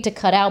what you need to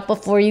cut out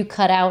before you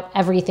cut out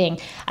everything.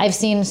 I've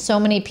seen so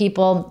many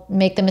people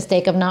make the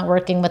mistake of not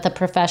working with a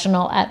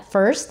professional at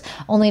first,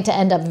 only to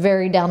end up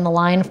very down the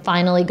line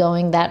finally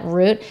going that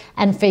route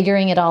and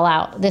figuring it all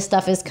out. This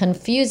stuff is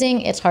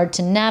confusing. It's hard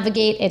to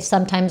navigate. It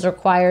sometimes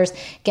requires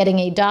getting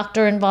a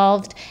doctor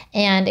involved,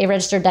 and a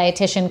registered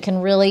dietitian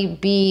can really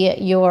be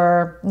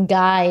your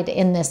guide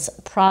in this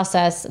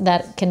process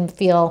that can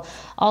feel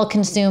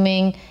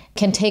all-consuming,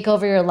 can take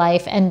over your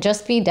life, and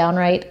just be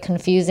downright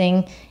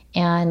confusing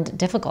and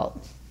difficult.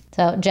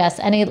 So, Jess,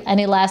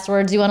 any last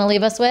words you want to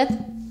leave us with?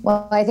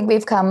 Well, I think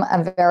we've come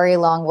a very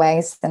long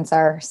way since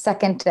our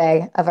second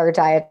day of our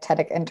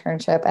dietetic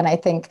internship. And I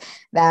think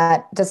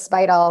that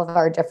despite all of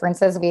our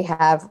differences, we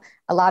have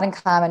a lot in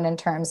common in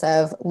terms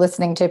of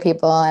listening to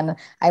people. And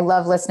I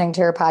love listening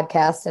to your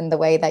podcast and the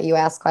way that you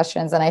ask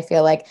questions. And I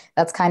feel like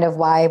that's kind of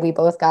why we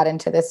both got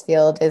into this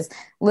field, is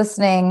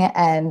listening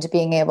and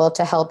being able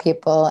to help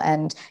people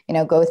and,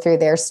 go through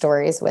their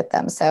stories with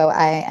them. So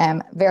I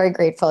am very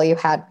grateful you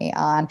had me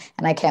on,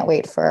 and I can't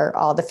wait for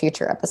all the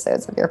future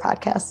episodes of your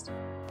podcast.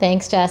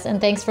 Thanks, Jess.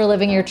 And thanks for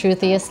living your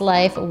truthiest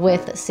life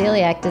with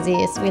celiac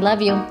disease. We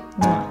love you.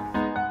 Mwah.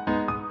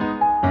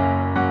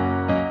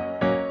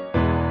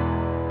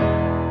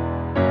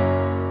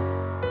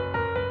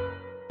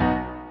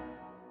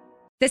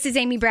 This is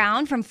Amy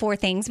Brown from 4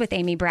 Things with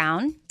Amy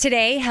Brown.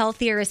 Today,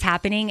 healthier is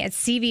happening at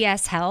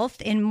CVS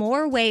Health in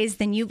more ways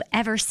than you've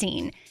ever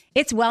seen.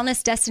 It's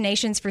wellness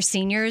destinations for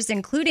seniors,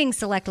 including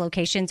select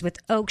locations with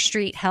Oak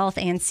Street Health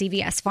and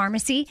CVS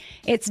Pharmacy.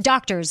 It's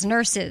doctors,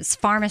 nurses,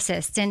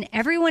 pharmacists, and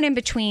everyone in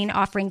between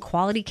offering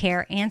quality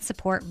care and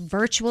support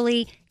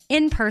virtually,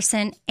 in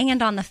person,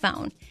 and on the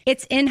phone.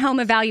 It's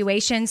in-home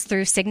evaluations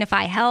through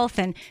Signify Health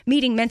and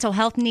meeting mental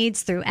health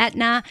needs through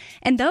Aetna.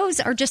 And those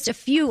are just a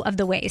few of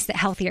the ways that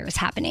healthier is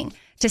happening.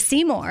 To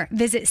see more,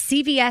 visit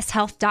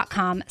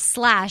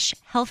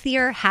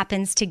cvshealth.com/healthier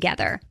happens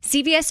together.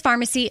 CVS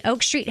Pharmacy,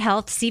 Oak Street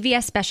Health,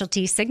 CVS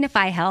Specialty,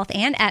 Signify Health,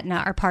 and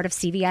Aetna are part of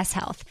CVS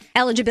Health.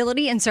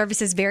 Eligibility and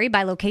services vary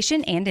by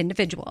location and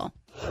individual.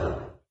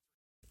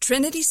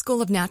 Trinity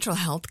School of Natural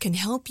Health can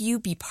help you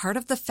be part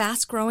of the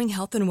fast-growing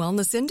health and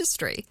wellness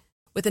industry.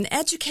 With an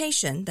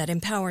education that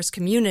empowers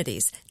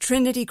communities,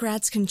 Trinity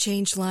grads can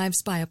change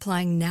lives by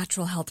applying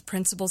natural health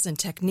principles and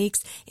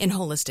techniques in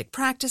holistic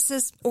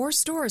practices or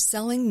stores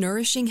selling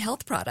nourishing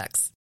health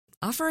products.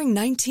 Offering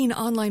 19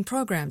 online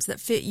programs that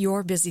fit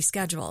your busy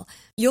schedule,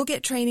 you'll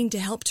get training to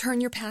help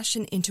turn your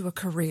passion into a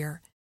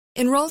career.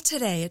 Enroll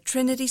today at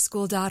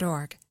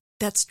trinityschool.org.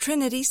 That's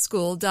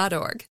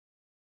trinityschool.org.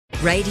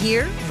 Right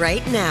here,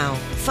 right now.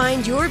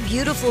 Find your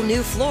beautiful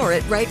new floor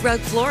at Right Rug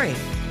Flooring.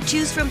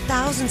 Choose from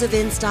thousands of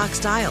in-stock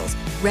styles,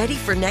 ready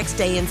for next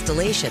day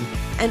installation,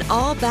 and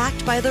all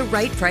backed by the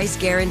right price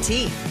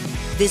guarantee.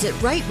 Visit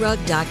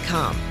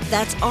rightrug.com.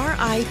 That's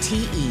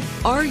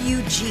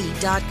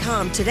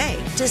RITERUG.com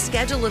today to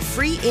schedule a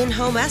free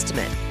in-home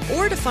estimate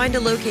or to find a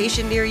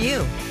location near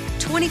you.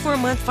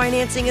 24-month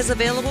financing is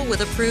available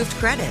with approved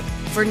credit.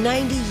 For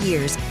 90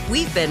 years,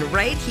 we've been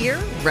right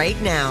here,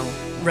 right now.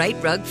 Right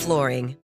Rug Flooring.